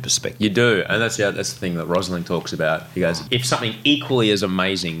put it into perspective. You do, and that's the thing that Rosling talks about. He goes, if something equally as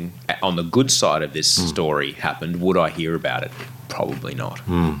amazing on the good side of this story happened, would I hear about it? Probably not.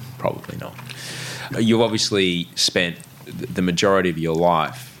 Probably not. You've obviously spent the majority of your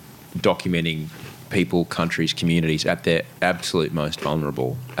life documenting people, countries, communities at their absolute most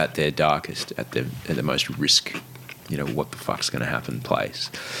vulnerable, at their darkest, at the most risk, what the fuck's going to happen place.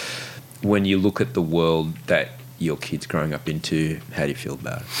 When you look at the world that your kid's growing up into, how do you feel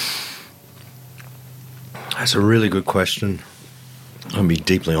about it? That's a really good question. I'll be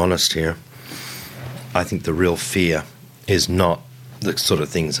deeply honest here. I think the real fear is not the sort of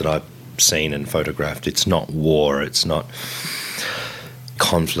things that I've seen and photographed. It's not war. It's not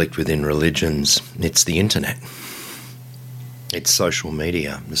conflict within religions. It's the internet. It's social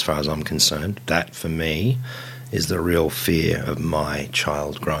media, as far as I'm concerned. That, for me, is the real fear of my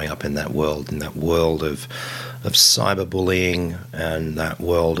child growing up in that world of cyberbullying, and that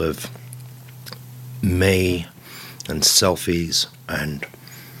world of me and selfies and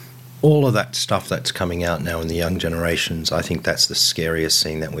all of that stuff that's coming out now in the young generations. I think that's the scariest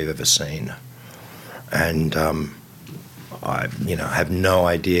thing that we've ever seen. And I have no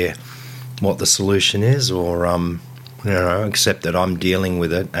idea what the solution is, or except that I'm dealing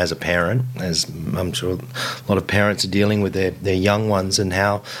with it as a parent, as I'm sure a lot of parents are dealing with their young ones, and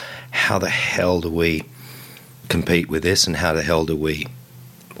how the hell do we compete with this, and how can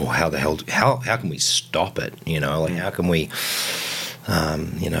we stop it? How can we,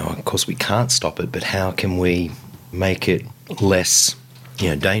 of course we can't stop it, but how can we make it less,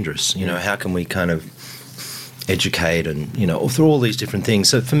 dangerous? How can we kind of educate and, through all these different things?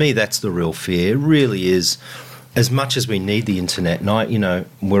 So for me, that's the real fear. It really is. As much as we need the internet, and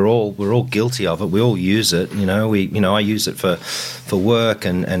we're all guilty of it. We all use it. I use it for work,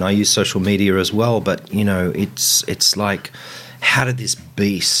 and I use social media as well. But it's like, how did this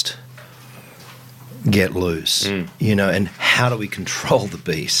beast get loose? And how do we control the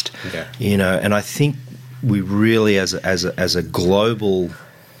beast? And I think we really, as a global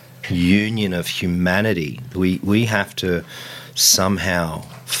union of humanity, we have to somehow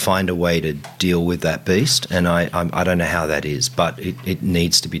find a way to deal with that beast, and I don't know how that is, but it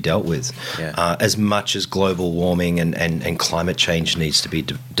needs to be dealt with. As much as global warming and climate change needs to be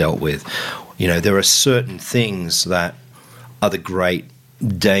dealt with. There are certain things that are the great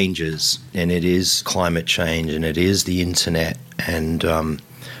dangers, and it is climate change, and it is the internet, and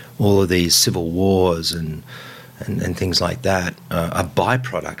all of these civil wars and things like that are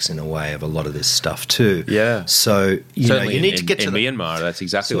byproducts in a way of a lot of this stuff too. Yeah. So you need to get to Myanmar. That's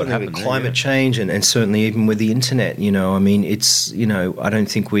exactly what happened. Climate change, and certainly even with the internet. It's I don't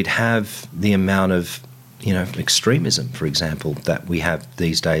think we'd have the amount of extremism, for example, that we have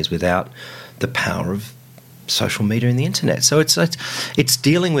these days without the power of social media and the internet. So it's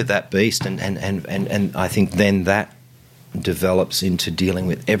dealing with that beast, and I think then that develops into dealing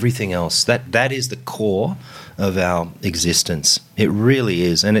with everything else. That is the core of our existence. It really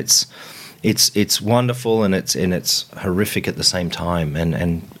is, and it's wonderful, and it's horrific at the same time.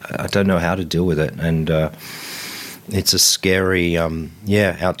 And I don't know how to deal with it. And it's a scary.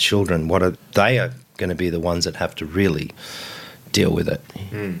 Our children. They are going to be the ones that have to really deal with it.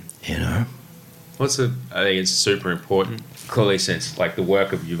 You know. I think it's super important. Clearly, since like the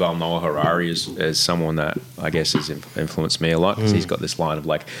work of Yuval Noah Harari is someone that I guess has influenced me a lot, because he's got this line of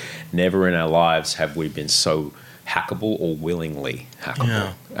like, never in our lives have we been so hackable or willingly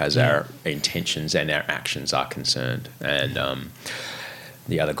hackable as our intentions and our actions are concerned. And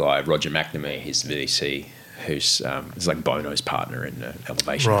the other guy, Roger McNamee, he's the VC, who's is like Bono's partner in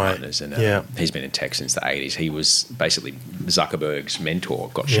Elevation Partners, and he's been in tech since the 80s. He was basically Zuckerberg's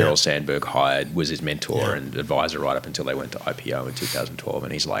mentor, got Sheryl Sandberg hired, was his mentor and advisor right up until they went to IPO in 2012.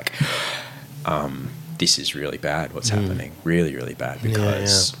 And he's like, this is really bad what's happening, really, really bad,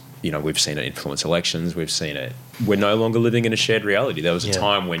 because you know, we've seen it influence elections, we've seen it. We're no longer living in a shared reality. There was a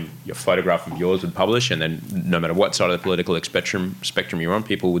time when your photograph of yours would publish, and then no matter what side of the political spectrum you're on,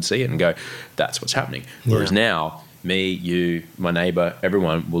 people would see it and go, that's what's happening. Whereas now, me, you, my neighbour,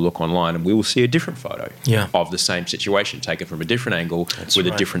 everyone will look online and we will see a different photo of the same situation, taken from a different angle with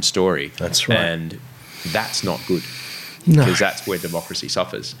a different story. That's right. And that's not good. No. Because that's where democracy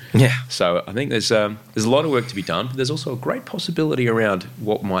suffers. Yeah. So I think there's a lot of work to be done, but there's also a great possibility around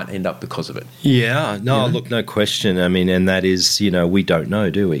what might end up because of it. Yeah. No, look, no question. I mean, and that is, you know, we don't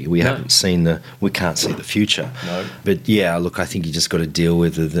know, do we? We haven't seen we can't see the future. No. But yeah, look, I think you just got to deal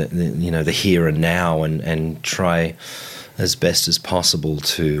with the here and now, and try as best as possible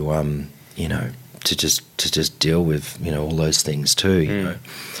to to just deal with, you know, all those things too. You know,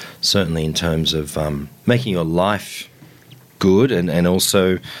 certainly in terms of making your life good, and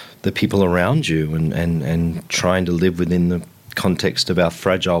also the people around you, and trying to live within the context of our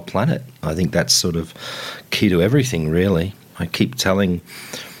fragile planet. I think that's sort of key to everything, really. I keep telling,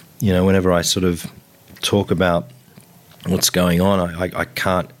 you know, whenever I sort of talk about what's going on, I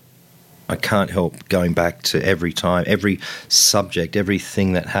can't help going back to every subject,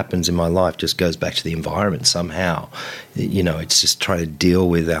 everything that happens in my life just goes back to the environment somehow. You know, it's just trying to deal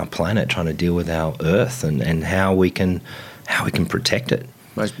with our planet, trying to deal with our Earth, and how we can protect it.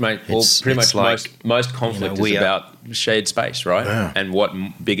 Most conflict is about shared space, right? Yeah. And what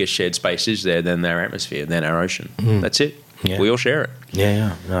bigger shared space is there than our atmosphere, than our ocean? That's it. Yeah. We all share it.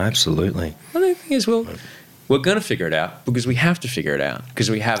 Yeah, no, absolutely. Well, the thing is, we're going to figure it out because we have to figure it out, because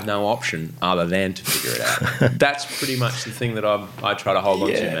we have no option other than to figure it out. That's pretty much the thing that I try to hold on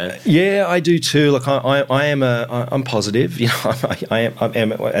to, man. Yeah, I do too. Look, I'm positive. You know, I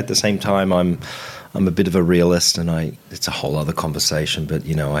am at the same time. I'm a bit of a realist, and it's a whole other conversation. But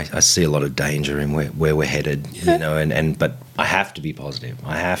you know, I see a lot of danger in where we're headed. You know, but I have to be positive.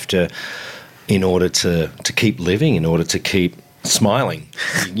 I have to, in order to keep living, in order to keep smiling.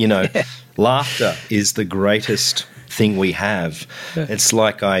 You know. Laughter is the greatest thing we have. It's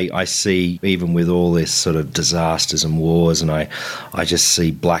like I see, even with all this sort of disasters and wars, and I just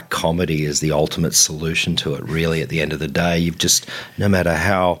see black comedy as the ultimate solution to it, really. At the end of the day, you've just, no matter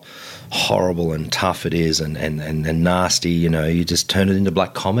how horrible and tough it is and nasty, you know, you just turn it into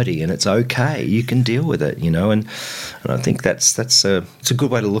black comedy, and it's okay. You can deal with it, you know, and I think it's a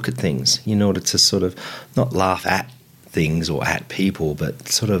good way to look at things, in order to sort of not laugh at things or at people, but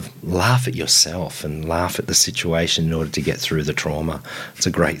sort of laugh at yourself and laugh at the situation in order to get through the trauma. It's a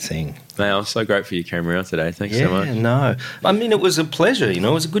great thing. Man, I'm so grateful you came around today. Thanks so much. No, I mean, it was a pleasure. You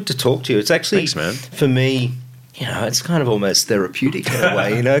know, it was good to talk to you. It's actually, thanks, man. For me, you know, it's kind of almost therapeutic in a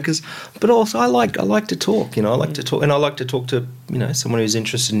way, you know, but also I like to talk. You know, I like to talk, and I like to talk to, you know, someone who's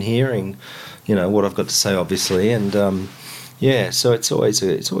interested in hearing, you know, what I've got to say, obviously, and. Yeah, so it's always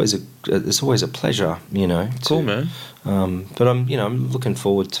a pleasure, you know. Cool, man. But I'm looking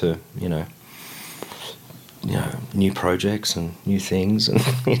forward to, you know, new projects and new things, and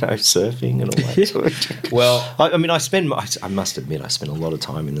you know, surfing and all that sort of thing. Well, I mean, I must admit, I spend a lot of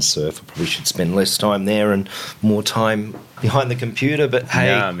time in the surf. I probably should spend less time there and more time behind the computer. But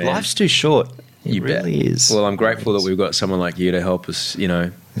hey, life's too short. It really is. Well, I'm grateful that we've got someone like you to help us, you know,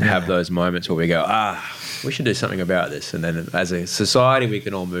 have those moments where we go, we should do something about this. And then as a society, we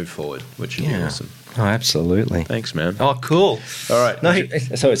can all move forward, which is awesome. Oh, absolutely. Thanks, man. Oh, cool. All right. No,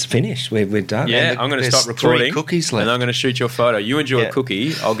 so it's finished. We're done. Yeah, I'm going to stop recording. 3 cookies left. And I'm going to shoot your photo. You enjoy a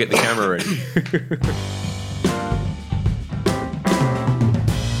cookie. I'll get the camera ready.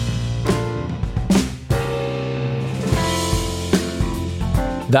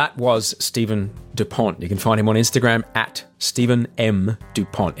 That was Stephen Dupont. You can find him on Instagram at Stephen M.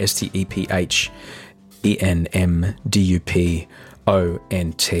 Dupont, STEPH. ENMDUPONT.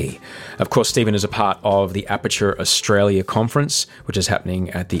 Of course, Stephen is a part of the Aperture Australia Conference, which is happening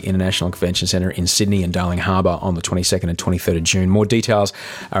at the International Convention Centre in Sydney and Darling Harbour on the 22nd and 23rd of June. More details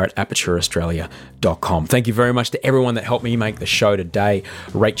are at apertureaustralia.com. Thank you very much to everyone that helped me make the show today.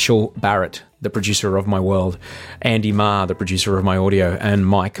 Rachel Barrett, the producer of my world, Andy Marr, the producer of my audio, and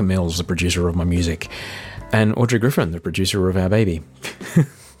Mike Mills, the producer of my music, and Audrey Griffin, the producer of our baby.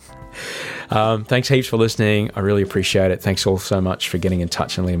 Thanks heaps for listening. I really appreciate it. Thanks all so much for getting in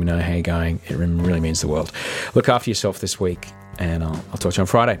touch and letting me know how you're going. It really means the world. Look after yourself this week, and I'll talk to you on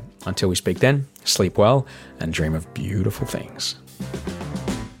Friday. Until we speak then, sleep well and dream of beautiful things.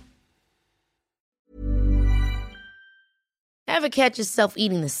 Ever catch yourself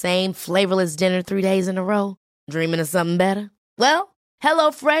eating the same flavorless dinner 3 days in a row? Dreaming of something better? Well,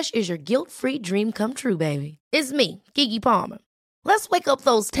 HelloFresh is your guilt-free dream come true, baby. It's me, Keke Palmer. Let's wake up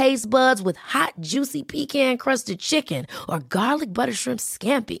those taste buds with hot, juicy pecan-crusted chicken or garlic butter shrimp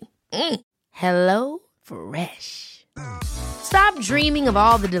scampi. Hello Fresh. Stop dreaming of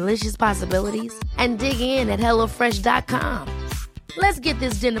all the delicious possibilities and dig in at HelloFresh.com. Let's get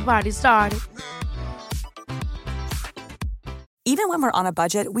this dinner party started. Even when we're on a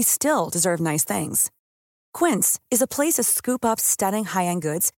budget, we still deserve nice things. Quince is a place to scoop up stunning high-end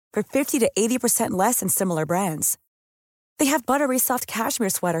goods for 50 to 80% less than similar brands. They have buttery soft cashmere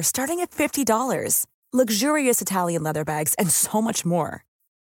sweaters starting at $50, luxurious Italian leather bags, and so much more.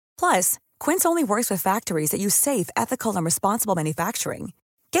 Plus, Quince only works with factories that use safe, ethical, and responsible manufacturing.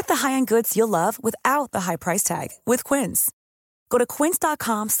 Get the high-end goods you'll love without the high price tag with Quince. Go to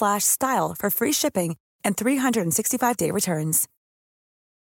quince.com/style for free shipping and 365-day returns.